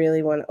 I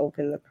really want to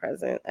open the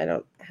present. I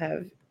don't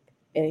have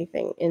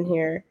anything in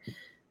here.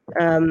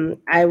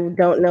 I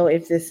don't know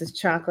if this is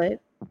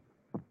chocolate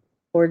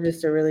or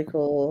just a really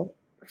cool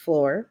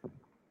floor. I'm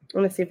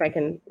gonna see if I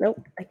can.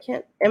 Nope, I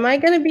can't. Am I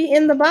gonna be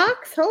in the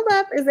box? Hold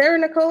up. Is there a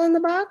Nicole in the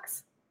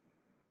box?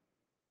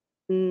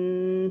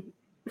 Mm.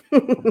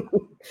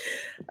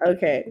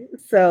 Okay,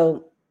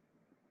 so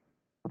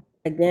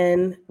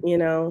again,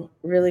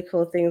 really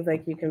cool things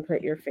like you can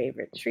put your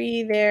favorite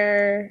tree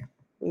there.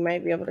 You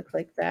might be able to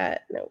click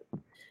that. No.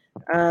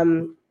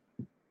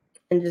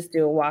 And just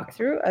do a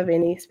walkthrough of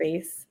any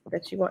space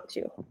that you want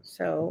to.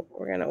 So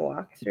we're gonna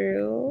walk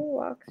through,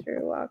 walk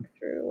through, walk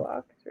through,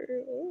 walk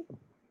through.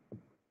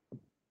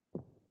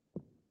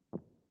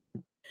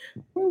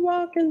 We're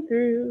walking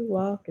through,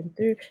 walking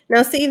through.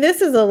 Now, see,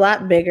 this is a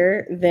lot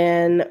bigger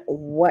than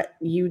what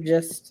you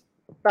just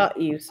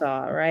thought you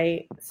saw,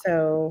 right?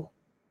 So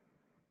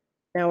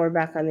now we're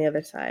back on the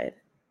other side.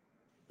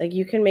 Like,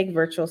 you can make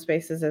virtual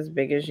spaces as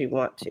big as you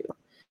want to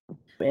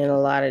in a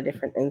lot of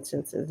different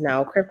instances.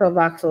 Now, crypto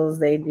voxels,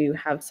 they do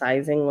have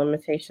sizing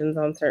limitations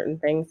on certain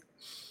things.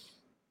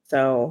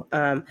 So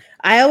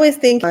I always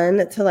think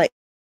fun to like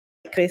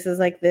spaces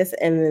like this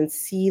and then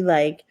see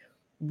like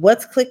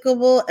what's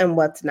clickable and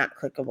what's not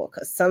clickable,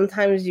 because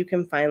sometimes you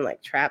can find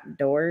like trap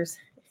doors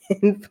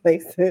in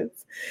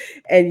places,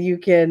 and you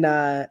can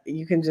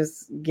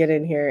just get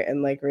in here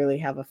and like really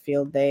have a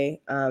field day,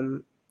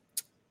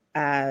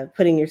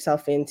 putting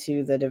yourself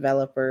into the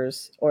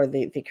developers or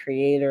the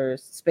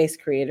creators, space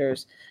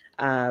creators,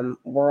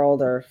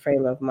 world or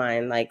frame of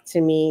mind. Like,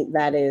 to me,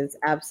 that is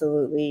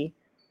absolutely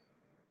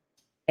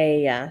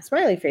a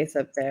smiley face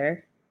up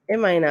there. It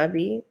might not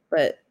be,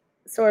 but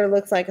sort of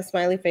looks like a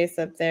smiley face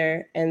up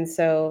there. And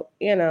so,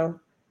 if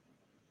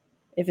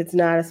it's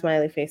not a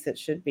smiley face, it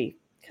should be,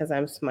 because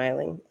I'm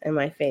smiling and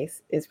my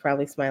face is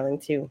probably smiling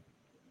too.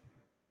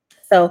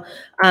 So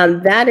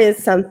that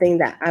is something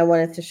that I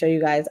wanted to show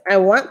you guys. I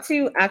want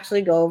to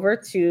actually go over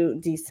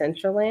to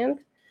Decentraland.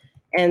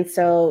 And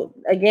so,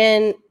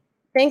 again,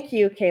 thank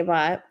you,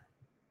 KBot.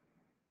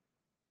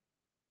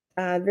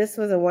 This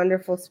was a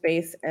wonderful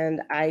space,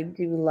 and I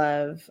do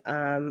love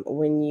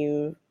when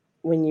you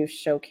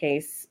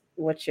showcase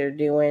what you're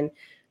doing,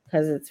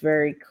 because it's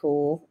very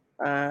cool,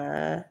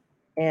 and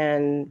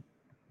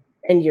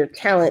your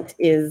talent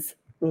is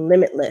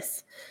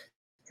limitless.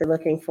 So,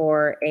 looking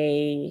for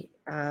a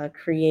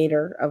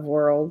creator of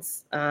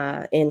worlds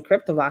in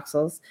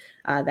CryptoVoxels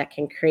that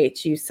can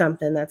create you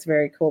something that's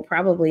very cool,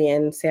 probably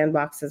in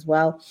Sandbox as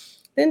well.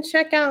 Then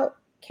check out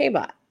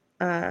KBot,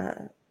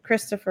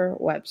 Christopher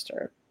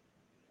Webster.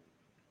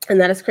 And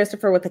that is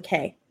Christopher with a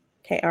K,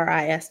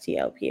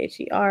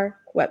 Kristopher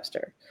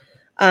Webster.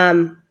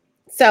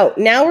 So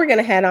now we're going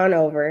to head on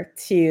over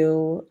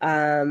to,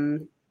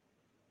 and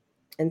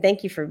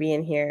thank you for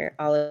being here,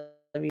 all of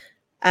you.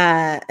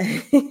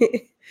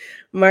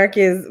 Mark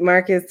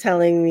is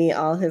telling me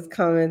all his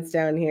comments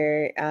down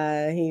here.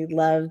 He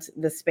loved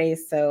the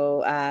space,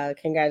 so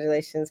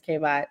congratulations,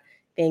 KBot.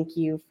 Thank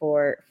you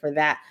for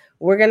that.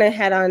 We're gonna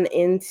head on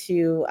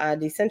into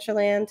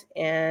Decentraland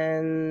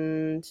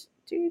and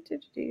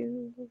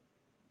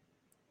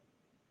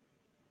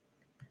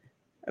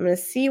I'm going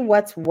to see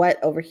what's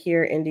what over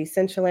here in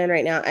Decentraland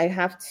right now. I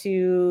have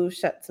to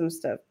shut some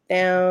stuff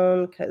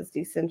down because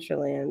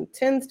Decentraland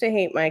tends to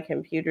hate my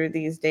computer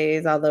these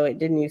days, although it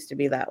didn't used to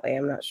be that way.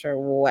 I'm not sure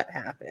what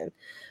happened.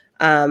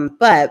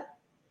 But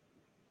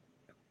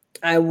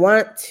I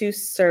want to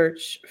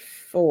search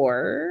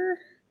for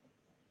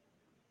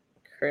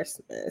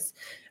Christmas.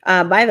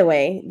 By the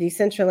way,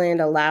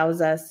 Decentraland allows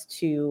us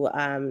to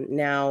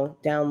now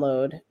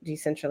download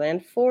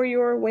Decentraland for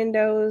your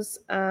Windows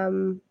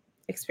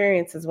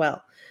experience as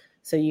well.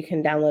 So you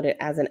can download it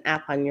as an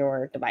app on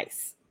your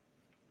device.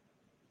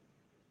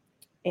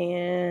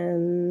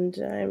 And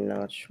I'm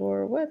not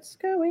sure what's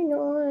going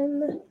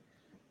on.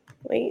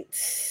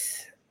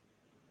 Wait.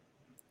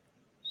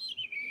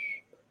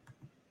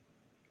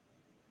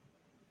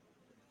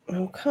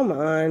 Oh, come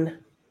on.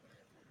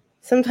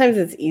 Sometimes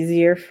it's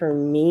easier for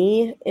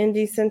me in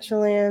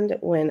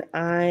Decentraland when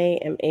I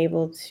am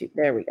able to.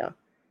 There we go.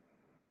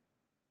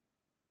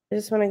 I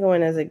just want to go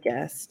in as a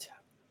guest.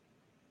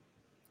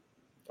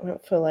 I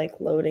don't feel like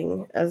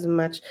loading as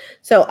much.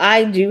 So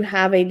I do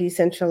have a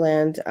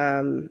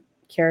Decentraland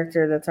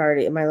character that's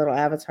already, my little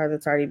avatar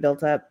that's already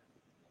built up.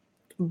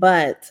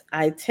 But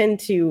I tend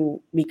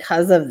to,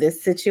 because of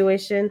this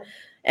situation,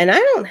 and I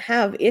don't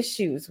have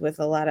issues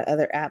with a lot of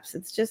other apps.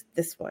 It's just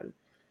this one.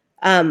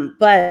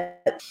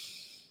 But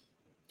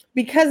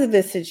because of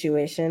this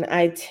situation,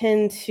 I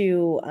tend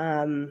to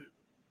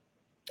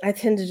I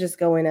tend to just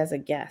go in as a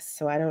guest,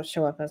 so I don't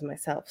show up as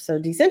myself. So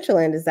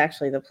Decentraland is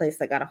actually the place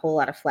that got a whole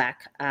lot of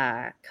flack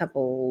a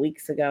couple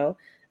weeks ago,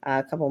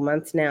 a couple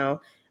months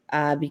now,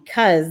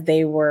 because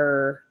they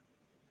were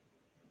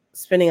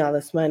spending all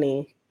this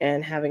money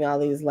and having all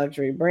these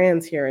luxury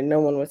brands here, and no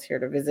one was here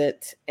to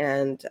visit.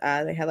 And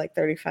they had like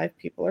 35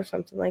 people or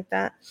something like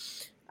that.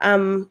 I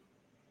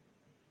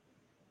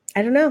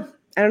don't know.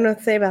 I don't know what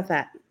to say about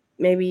that.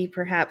 Maybe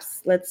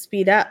perhaps let's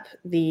speed up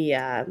the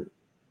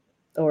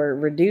or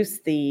reduce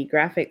the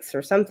graphics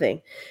or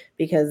something,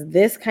 because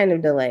this kind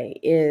of delay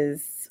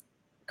is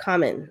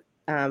common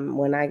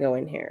when I go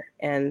in here.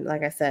 And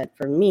like I said,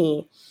 for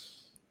me,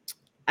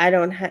 I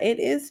don't have, it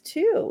is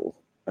too.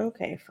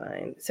 Okay,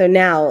 fine. So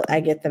now I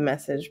get the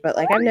message, but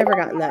like I've never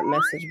gotten that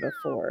message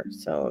before,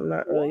 so I'm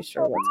not really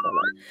sure what's going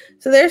on.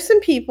 So there's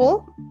some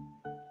people,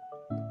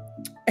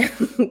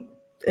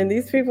 and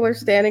these people are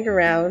standing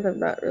around. I'm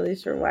not really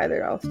sure why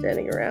they're all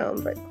standing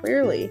around, but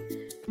clearly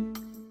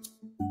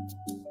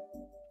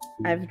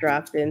I've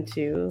dropped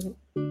into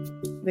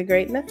the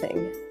great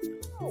nothing.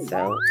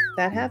 So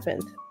that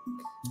happened.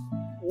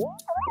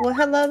 Well,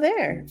 hello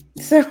there.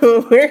 So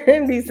we're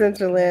in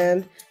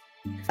Decentraland.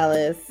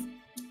 Alice,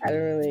 I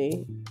don't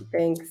really.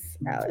 Thanks,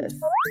 Alice.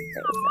 Thanks,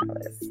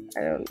 Alice.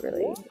 I don't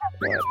really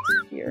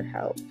want your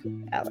help,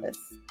 Alice.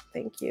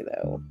 Thank you,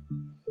 though.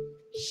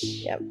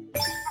 Yep.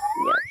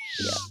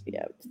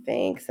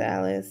 Thanks,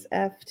 Alice.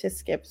 F to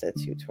skip the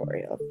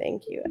tutorial.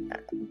 Thank you.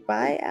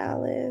 Bye,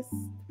 Alice.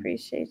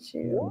 Appreciate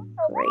you.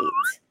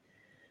 Great.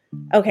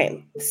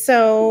 Okay,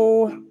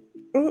 so.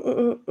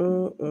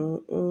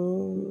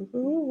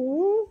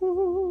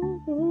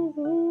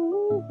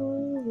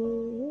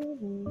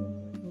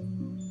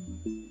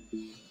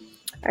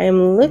 I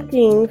am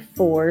looking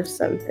for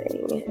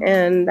something,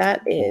 and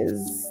that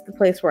is the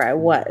place where I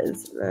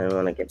was. I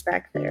want to get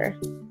back there.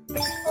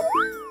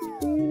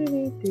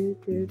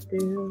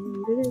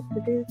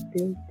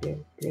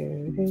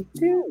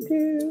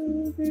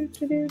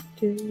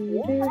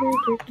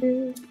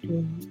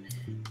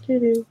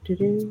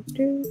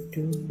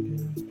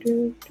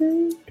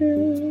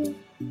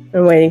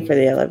 I'm waiting for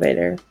the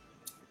elevator.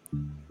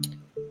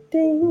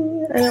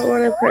 Ding. I don't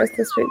want to press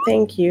this.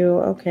 Thank you.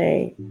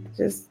 Okay,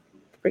 just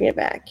bring it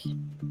back.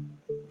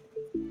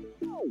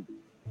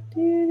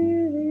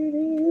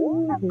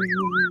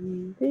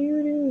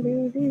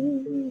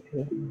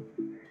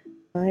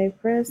 I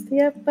pressed the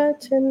F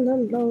button a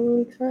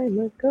long time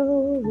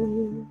ago.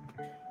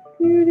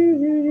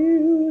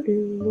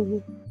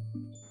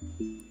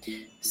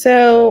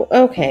 So,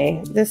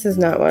 okay, this is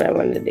not what I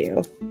wanted to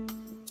do.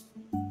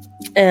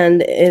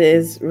 And it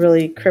is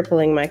really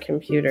crippling my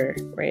computer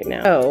right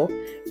now. So,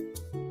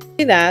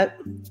 do that.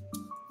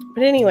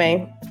 But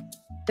anyway,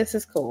 this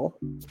is cool,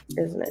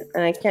 isn't it?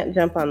 And I can't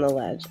jump on the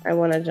ledge. I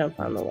want to jump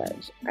on the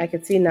ledge. I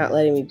could see not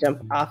letting me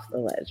jump off the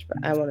ledge, but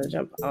I want to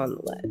jump on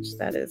the ledge.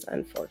 That is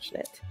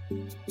unfortunate.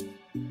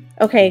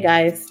 Okay,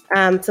 guys.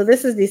 So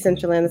this is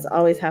Decentraland. This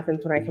always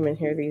happens when I come in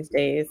here these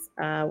days,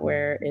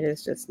 where it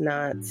is just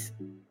not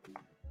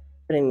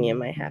putting me in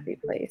my happy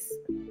place.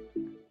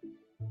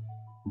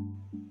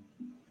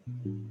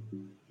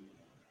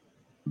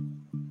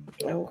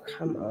 Oh,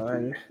 come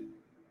on.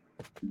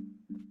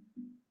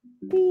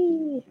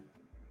 Whee.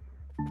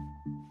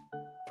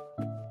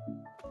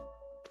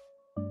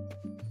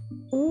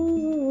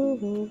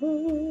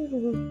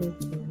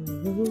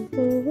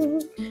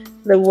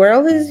 The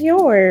world is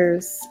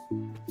yours.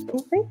 Oh,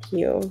 thank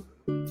you.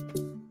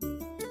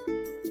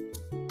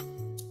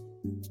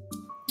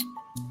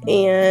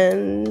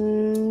 And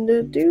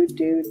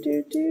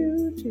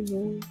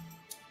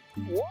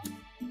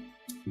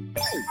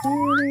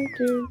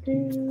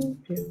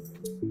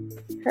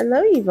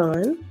Hello,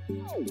 Yvonne.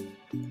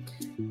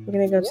 We're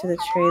gonna go to the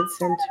trade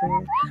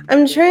center.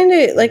 I'm trying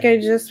to, like, I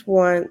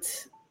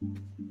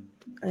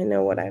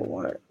know what I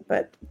want,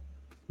 but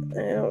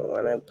I don't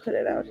want to put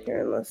it out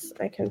here unless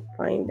I can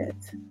find it.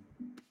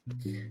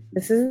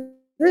 This is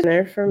the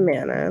center for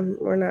Mana.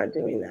 We're not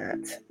doing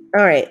that.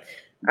 All right.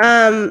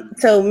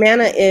 So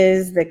Mana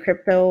is the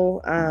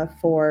crypto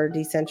for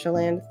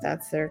Decentraland.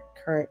 That's their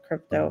current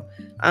crypto.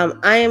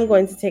 I am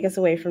going to take us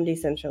away from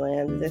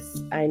Decentraland.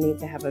 I need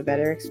to have a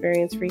better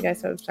experience for you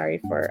guys. So I'm sorry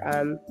for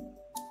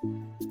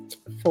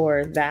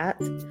that.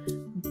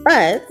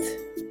 But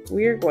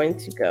we're going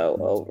to go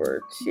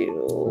over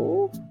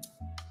to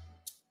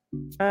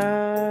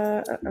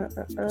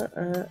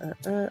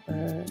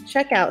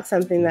check out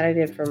something that I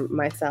did for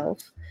myself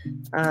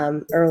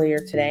earlier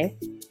today.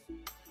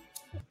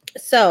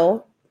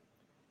 So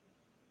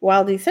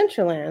while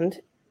Decentraland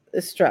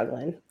is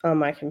struggling on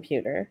my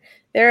computer,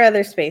 there are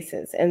other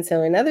spaces. And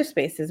so in other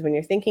spaces, when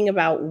you're thinking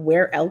about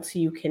where else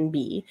you can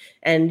be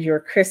and your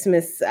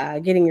Christmas,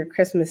 getting your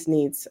Christmas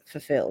needs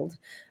fulfilled,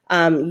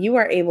 you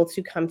are able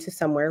to come to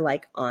somewhere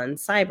like On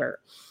Cyber.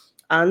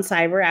 On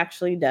Cyber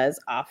actually does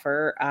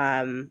offer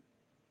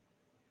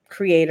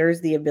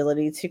creators the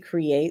ability to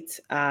create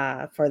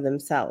for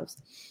themselves.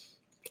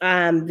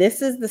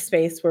 This is the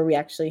space where we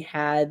actually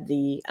had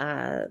the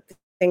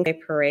Day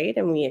parade,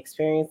 and we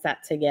experienced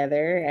that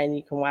together. And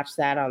you can watch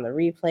that on the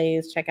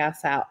replays. Check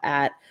us out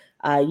at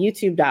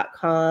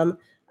youtube.com.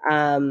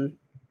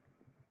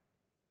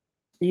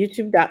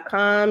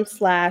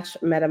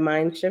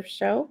 youtube.com/MetaMindShift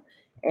Show.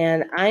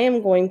 And I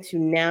am going to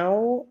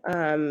now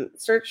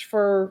search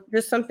for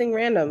just something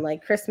random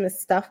like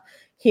Christmas stuff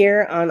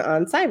here on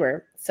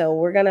Cyber. So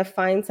we're going to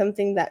find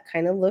something that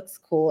kind of looks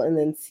cool and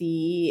then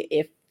see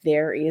if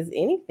there is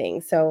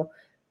anything. So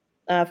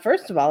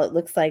first of all, it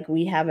looks like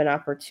we have an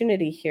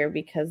opportunity here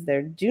because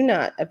there do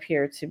not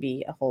appear to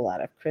be a whole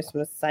lot of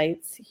Christmas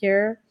sites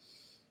here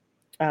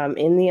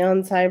in the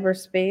on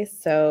cyberspace.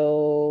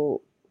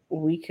 So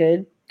we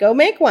could go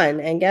make one.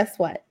 And guess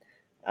what?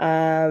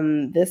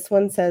 This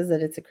one says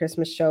that it's a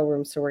Christmas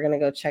showroom. So we're going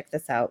to go check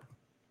this out.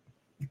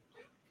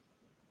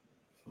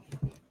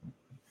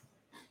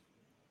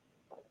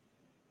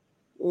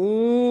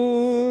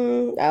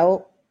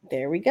 Oh,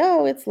 there we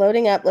go. It's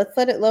loading up. Let's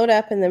let it load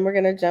up and then we're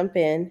going to jump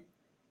in.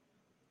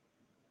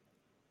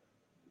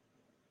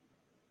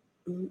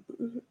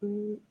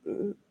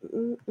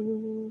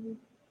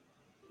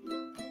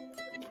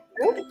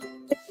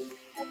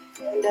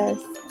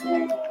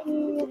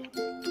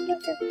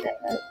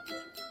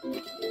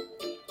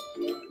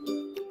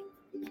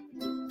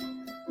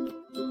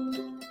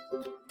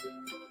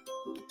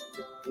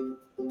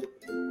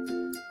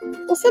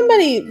 Well,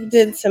 somebody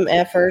did some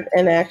effort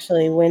and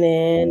actually went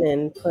in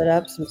and put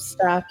up some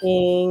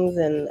stockings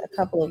and a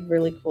couple of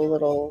really cool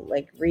little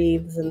like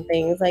wreaths and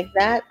things like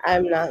that.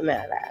 I'm not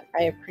mad at.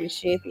 I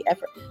appreciate the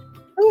effort.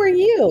 Who are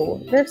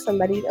you? There's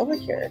somebody over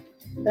here.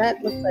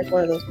 That looks like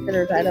one of those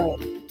critters I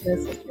don't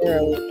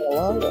necessarily get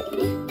along with.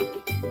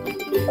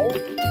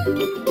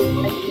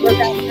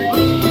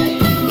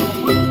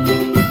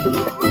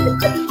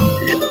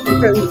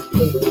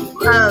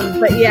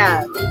 But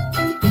yeah,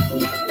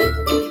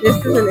 this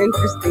is an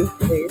interesting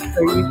space,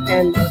 so you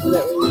can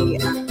definitely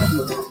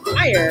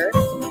hire a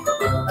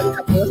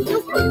couple of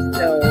snowflakes.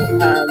 So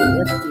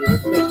let's see,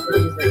 let's make sure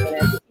these are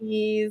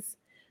NFTs.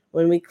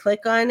 When we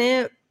click on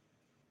it,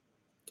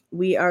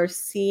 we are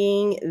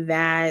seeing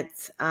that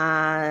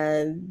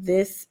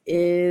this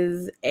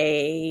is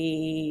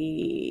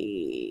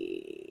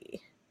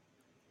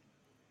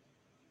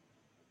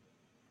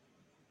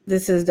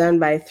this is done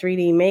by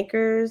 3D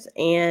makers,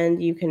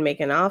 and you can make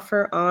an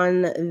offer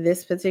on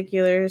this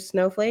particular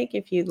snowflake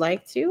if you'd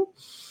like to.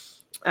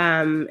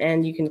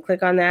 And you can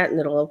click on that and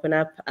it'll open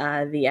up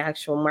the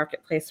actual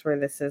marketplace where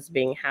this is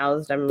being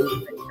housed. I'm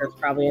sure it's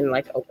probably in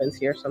like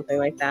OpenSea or something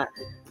like that.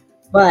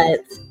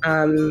 But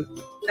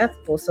that's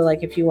cool. So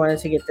like if you wanted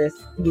to get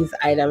these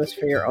items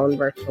for your own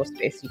virtual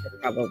space, you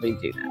could probably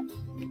do that.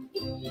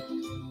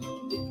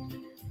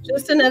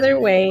 Just another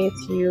way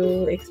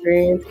to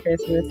experience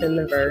Christmas in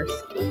the verse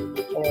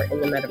or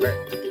in the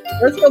metaverse.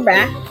 Let's go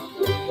back.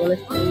 I want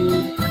to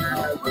see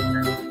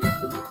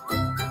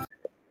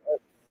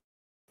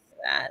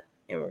that,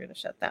 and we're going to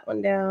shut that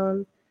one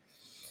down.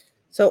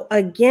 So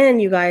again,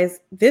 you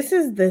guys, this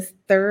is the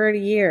third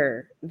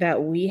year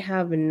that we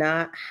have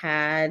not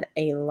had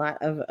a lot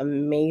of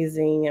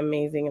amazing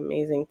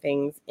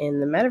things in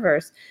the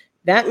metaverse.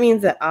 That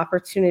means that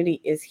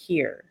opportunity is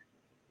here,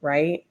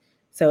 right?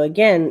 So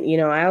again,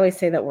 I always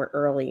say that we're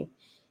early,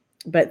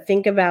 but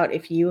think about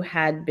if you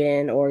had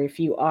been, or if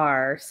you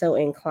are so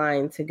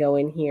inclined to go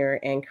in here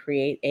and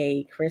create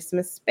a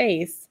Christmas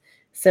space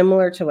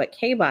similar to what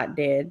Kbot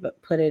did,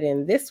 but put it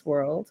in this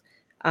world.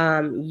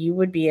 You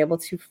would be able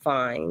to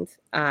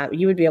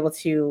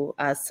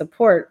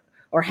support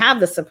or have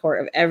the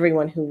support of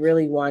everyone who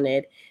really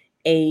wanted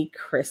a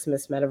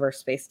Christmas metaverse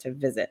space to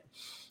visit.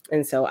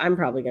 And so I'm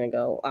probably going to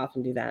go off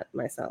and do that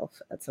myself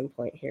at some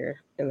point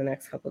here in the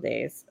next couple of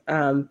days.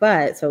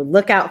 But so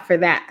look out for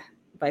that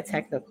by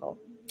Technical.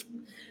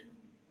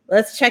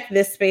 Let's check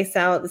this space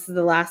out. This is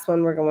the last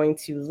one we're going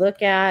to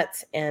look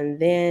at, and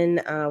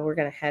then we're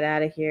going to head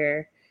out of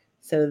here.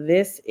 So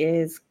this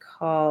is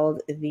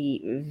called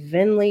the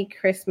Venly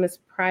Christmas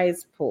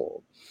Prize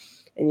Pool.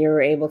 And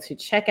you're able to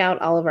check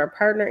out all of our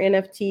partner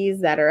NFTs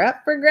that are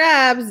up for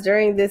grabs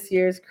during this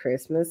year's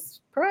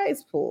Christmas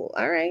prize pool.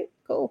 All right,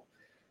 cool.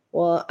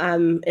 Well,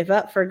 if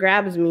up for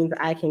grabs means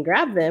I can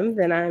grab them,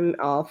 then I'm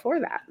all for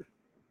that.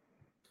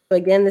 So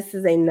again, this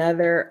is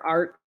another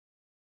art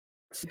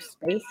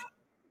space.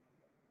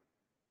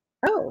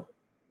 Oh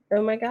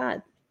my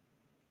God.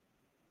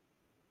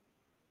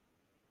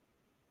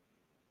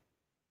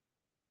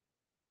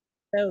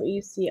 So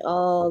you see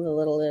all the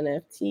little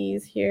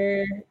NFTs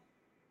here.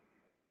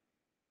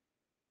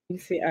 You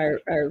see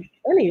our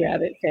bunny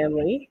rabbit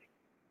family.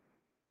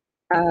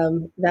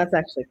 That's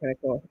actually kind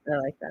of cool. I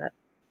like that.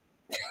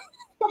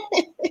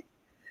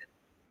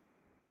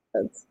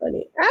 That's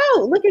funny.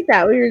 Oh, look at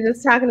that. We were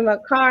just talking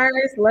about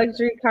cars,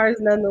 luxury cars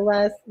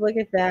nonetheless. Look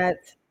at that.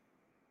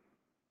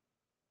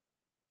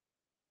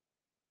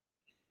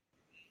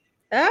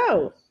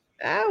 Oh,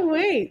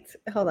 wait.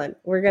 Hold on.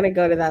 We're going to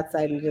go to that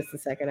side in just a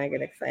second. I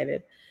get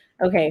excited.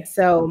 Okay,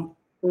 so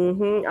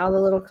All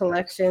the little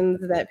collections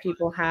that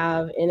people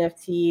have,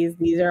 NFTs.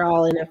 These are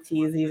all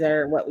NFTs. These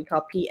are what we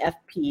call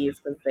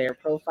PFPs because they're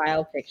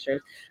profile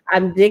pictures.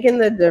 I'm digging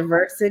the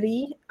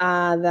diversity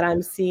that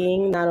I'm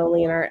seeing, not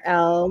only in our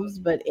elves,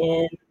 but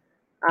in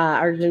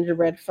our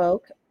gingerbread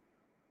folk.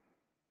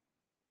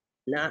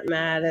 Not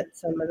mad at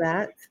some of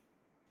that.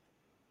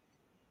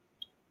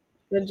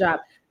 Good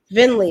job.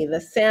 Vinley, the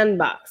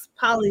Sandbox,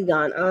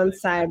 Polygon on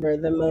Cyber,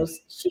 the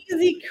most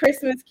cheesy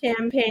Christmas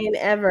campaign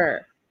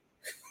ever.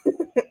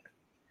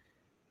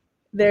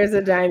 There's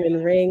a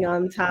diamond ring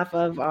on top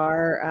of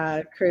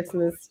our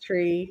Christmas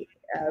tree.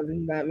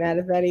 I'm not mad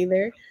at that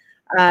either.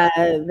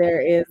 There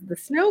is the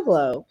snow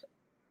globe,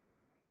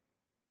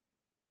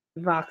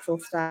 voxel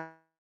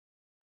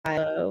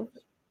style.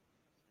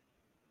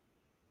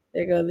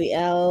 There go the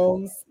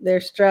elves.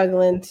 They're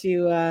struggling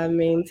to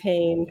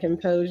maintain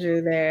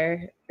composure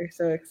there. They're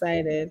so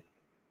excited.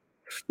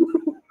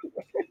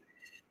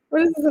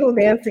 What is this little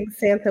dancing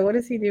Santa? What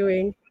is he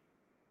doing?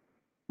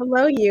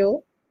 Hello,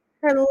 you.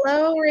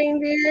 Hello,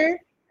 reindeer.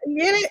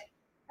 Get it?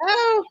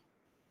 Oh,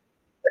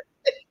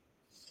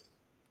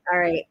 all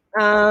right.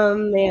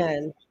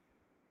 Man.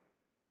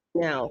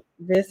 Now,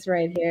 this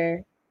right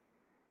here,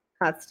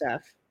 hot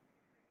stuff.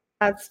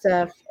 Hot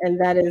stuff.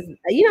 And that is,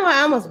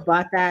 I almost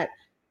bought that.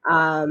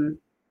 Um,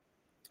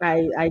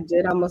 I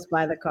did almost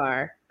buy the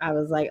car. I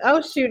was like,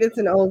 oh shoot, it's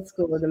an old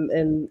school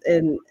in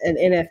an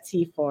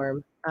NFT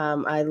form.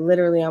 I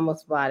literally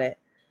almost bought it.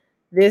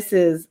 This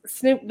is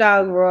Snoop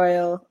Dogg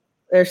Royal,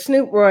 or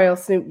Snoop Royal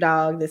Snoop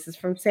Dogg. This is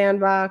from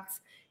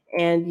Sandbox,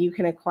 and you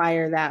can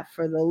acquire that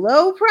for the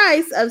low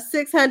price of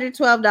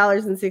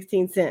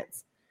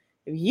 $612.16.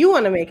 If you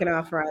want to make an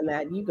offer on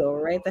that, you go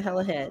right the hell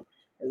ahead.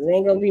 It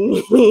ain't gonna be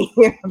me.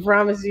 I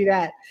promise you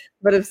that.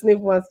 But if Snoop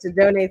wants to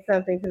donate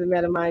something to the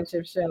Meta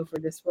Mindship Show for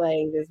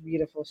displaying this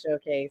beautiful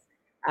showcase,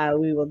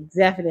 we will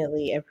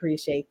definitely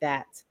appreciate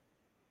that.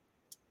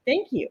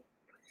 Thank you.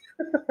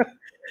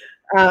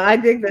 I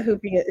dig the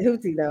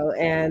hootie though,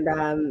 and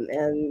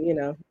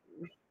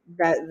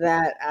that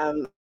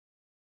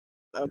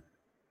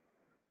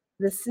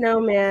the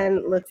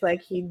snowman looks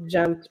like he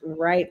jumped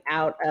right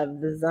out of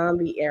the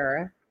zombie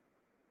era,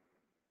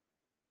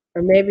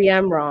 or maybe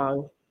I'm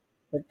wrong,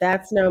 but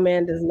that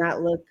snowman does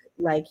not look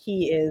like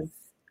he is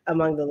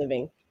among the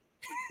living.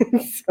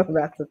 So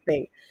that's the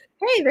thing.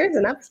 Hey, there's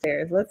an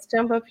upstairs. Let's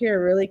jump up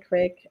here really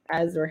quick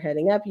as we're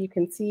heading up. You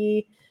can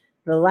see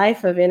the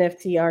life of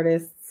NFT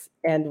artists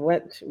and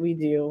what we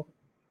do.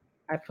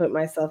 I put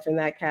myself in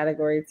that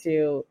category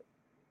too.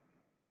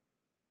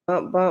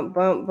 Bump, bump,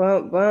 bump,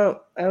 bump,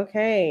 bump.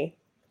 Okay.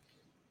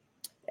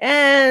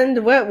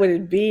 And what would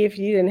it be if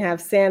you didn't have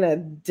Santa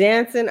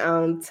dancing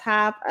on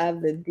top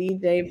of the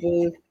DJ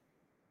booth?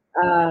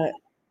 Uh,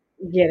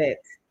 get it.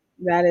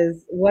 That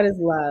is what is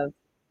love,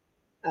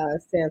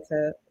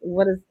 Santa.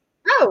 What is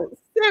oh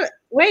Santa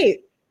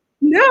wait.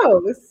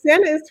 No,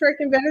 Santa is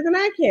twerking better than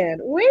I can.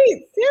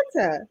 Wait,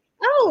 Santa.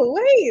 Oh,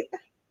 wait.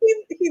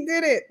 He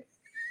did it.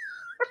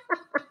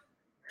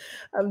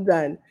 I'm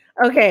done.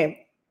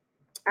 Okay.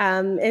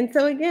 And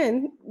so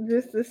again,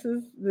 this is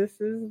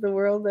the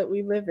world that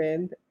we live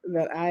in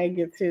that I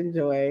get to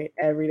enjoy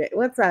every day.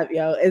 What's up,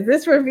 yo? Is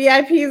this for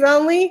VIPs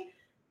only?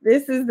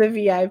 This is the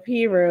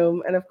VIP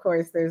room, and of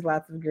course, there's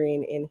lots of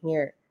green in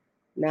here.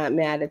 Not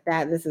mad at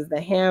that. This is the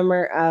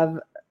hammer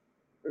of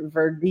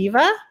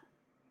Verdiva,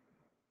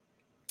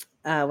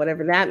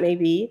 whatever that may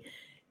be,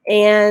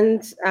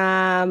 and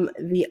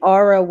the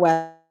aura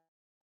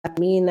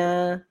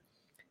Wemina.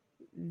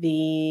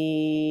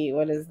 The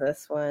what is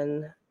this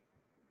one?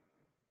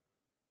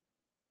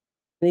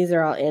 These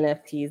are all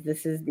NFTs.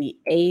 This is the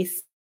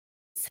Ace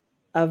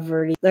of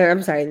Verdiva.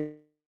 I'm sorry,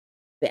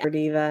 the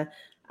Verdiva.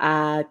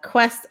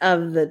 Quest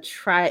of the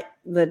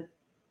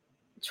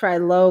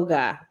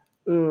Triloga.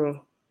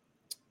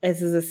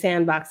 This is a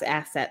Sandbox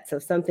asset, so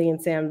something in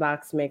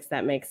Sandbox makes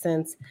that make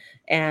sense,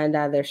 and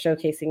they're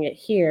showcasing it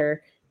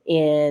here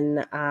in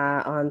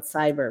on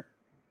Cyber.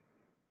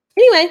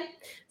 Anyway,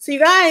 so you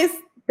guys,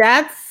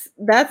 that's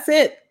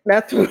it.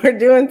 That's what we're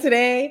doing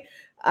today.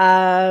 We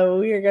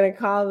are going to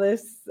call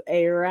this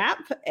a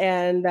wrap,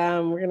 and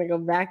we're going to go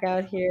back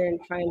out here and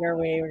find our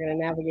way. We're going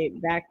to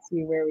navigate back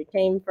to where we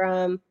came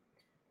from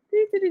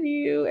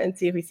and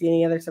see if we see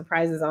any other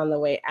surprises on the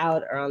way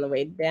out or on the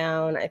way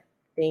down. I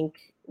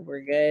think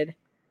we're good.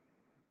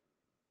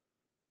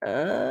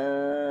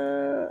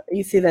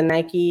 You see the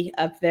Nike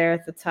up there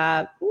at the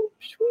top.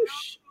 Whoosh,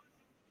 whoosh.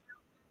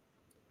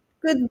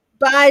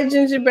 Goodbye,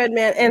 gingerbread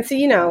man. And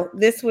so,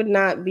 this would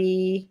not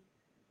be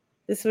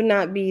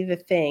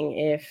the thing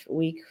if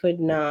we could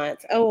not.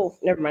 Oh,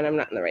 never mind. I'm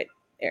not in the right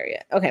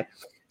area. Okay.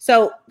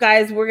 So,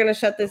 guys, we're going to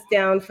shut this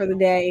down for the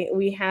day.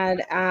 We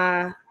had,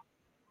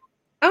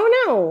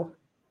 oh no.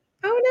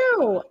 Oh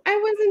no. I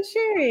wasn't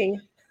sharing.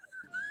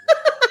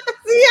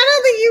 See, I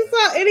don't think you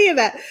saw any of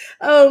that.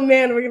 Oh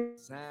man, we're going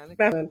to,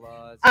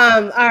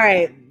 all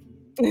right.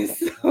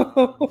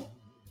 So,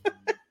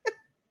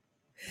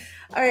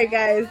 all right,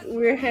 guys,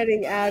 we're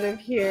heading out of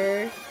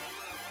here.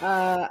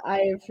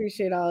 I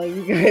appreciate all of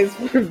you guys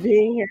for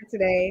being here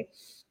today.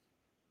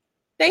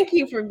 Thank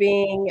you for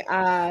being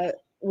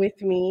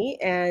with me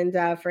and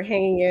for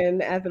hanging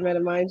in at the Meta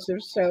Mind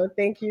Shift Show.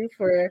 Thank you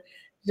for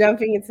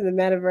jumping into the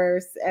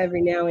metaverse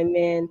every now and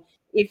then.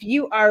 If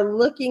you are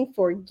looking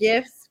for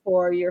gifts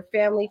for your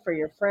family, for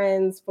your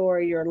friends,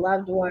 for your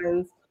loved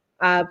ones,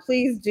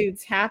 please do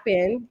tap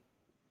in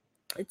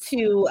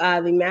to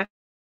the Max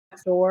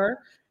store.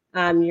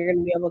 You're going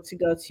to be able to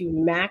go to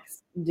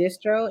Max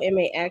Distro,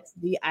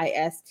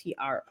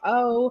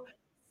 MaxDistro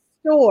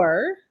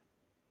store,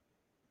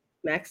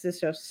 Max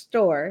Distro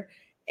store,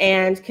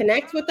 and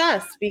connect with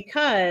us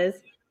because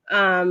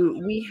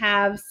we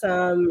have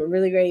some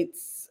really great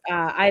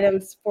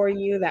items for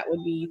you that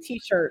would be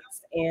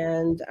t-shirts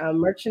and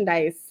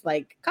merchandise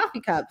like coffee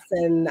cups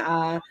and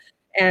all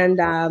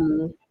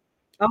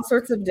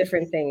sorts of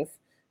different things.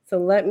 So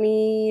let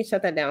me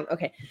shut that down.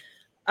 Okay.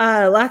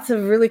 Lots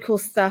of really cool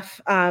stuff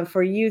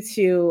for you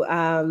to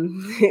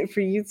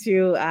for you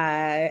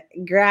to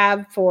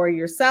grab for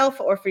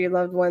yourself or for your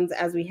loved ones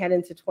as we head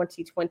into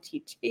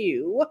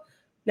 2022.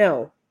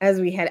 No, as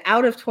we head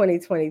out of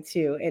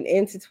 2022 and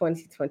into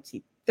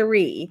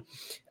 2023.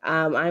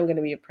 I'm going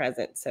to be a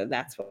present, so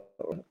that's what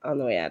we're on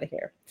the way out of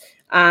here.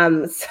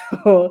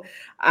 So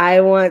I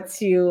want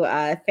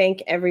to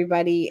thank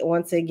everybody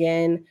once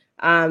again.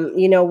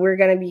 We're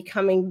going to be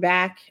coming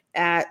back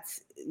at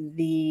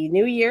the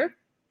new year.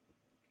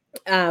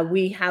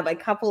 We have a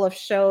couple of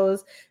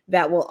shows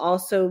that will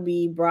also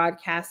be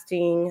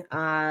broadcasting.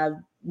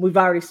 We've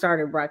already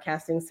started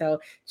broadcasting, so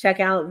check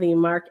out the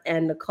Mark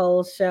and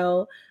Nicole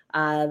show.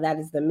 That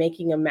is the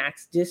Making of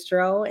Max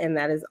Distro, and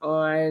that is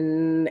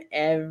on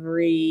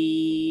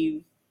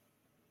every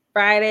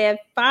Friday at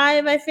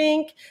 5, I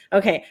think.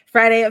 Okay,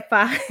 Friday at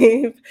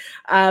 5.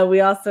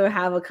 We also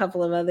have a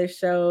couple of other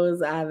shows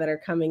that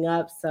are coming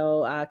up,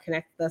 so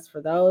connect with us for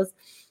those.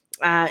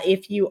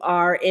 If you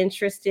are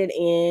interested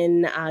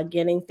in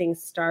getting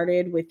things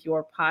started with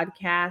your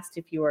podcast,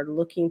 if you are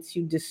looking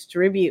to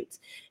distribute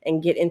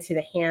and get into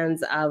the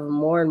hands of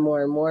more and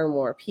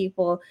more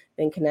people,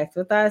 then connect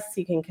with us.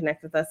 You can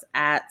connect with us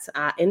at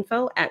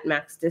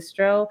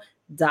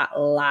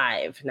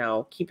info@maxdistro.live.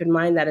 Now, keep in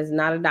mind that is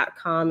not a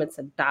 .com, it's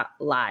a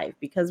 .live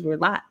because we're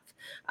live.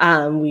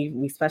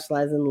 We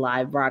specialize in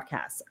live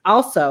broadcasts.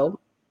 Also,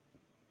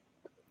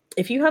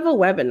 if you have a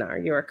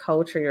webinar, you're a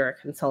coach or you're a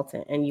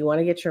consultant, and you want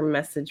to get your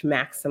message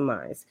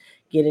maximized,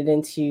 get it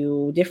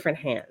into different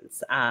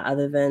hands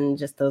other than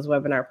just those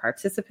webinar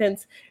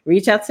participants,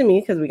 reach out to me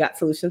because we got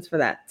solutions for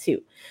that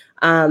too.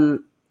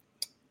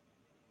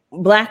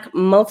 Black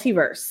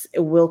Multiverse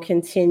will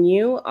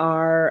continue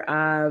our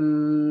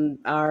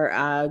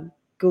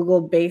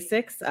Google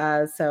Basics.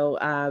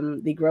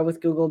 The Grow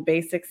with Google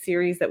Basics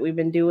series that we've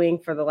been doing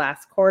for the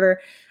last quarter,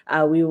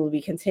 we will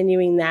be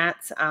continuing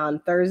that on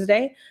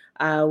Thursday.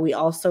 We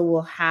also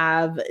will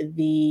have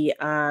the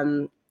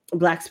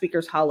Black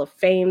Speakers Hall of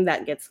Fame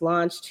that gets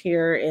launched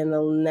here in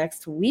the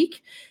next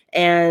week.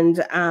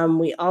 And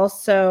we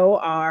also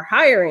are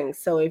hiring.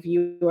 So if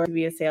you are to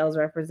be a sales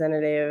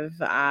representative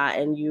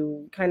and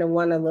you kind of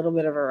want a little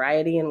bit of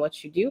variety in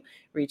what you do,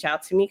 reach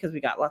out to me because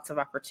we got lots of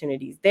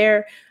opportunities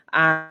there.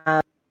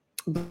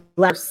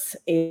 Black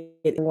is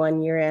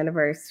 1 year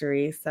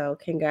anniversary, so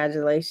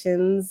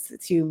congratulations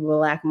to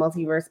Black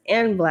Multiverse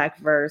and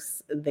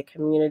Blackverse, the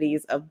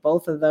communities of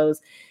both of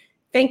those.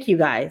 Thank you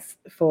guys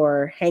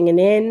for hanging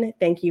in.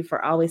 Thank you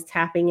for always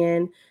tapping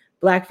in.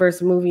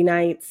 Blackverse movie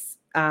nights,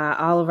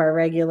 all of our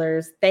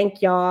regulars.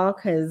 Thank y'all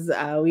because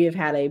we have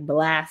had a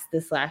blast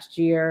this last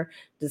year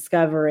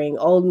discovering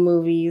old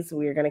movies.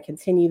 We are going to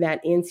continue that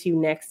into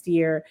next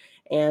year,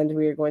 and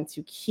we are going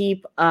to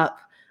keep up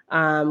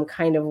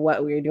kind of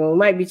what we're doing. We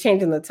might be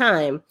changing the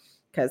time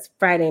because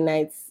Friday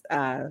nights,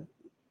 I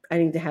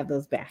need to have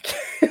those back.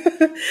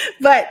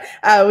 But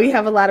we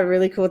have a lot of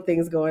really cool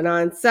things going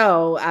on.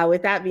 So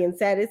with that being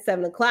said, it's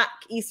 7:00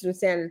 Eastern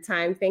Standard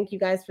Time. Thank you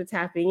guys for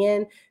tapping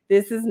in.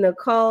 This is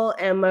Nicole,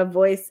 and my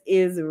voice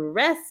is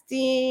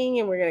resting,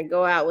 and we're going to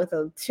go out with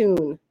a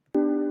tune.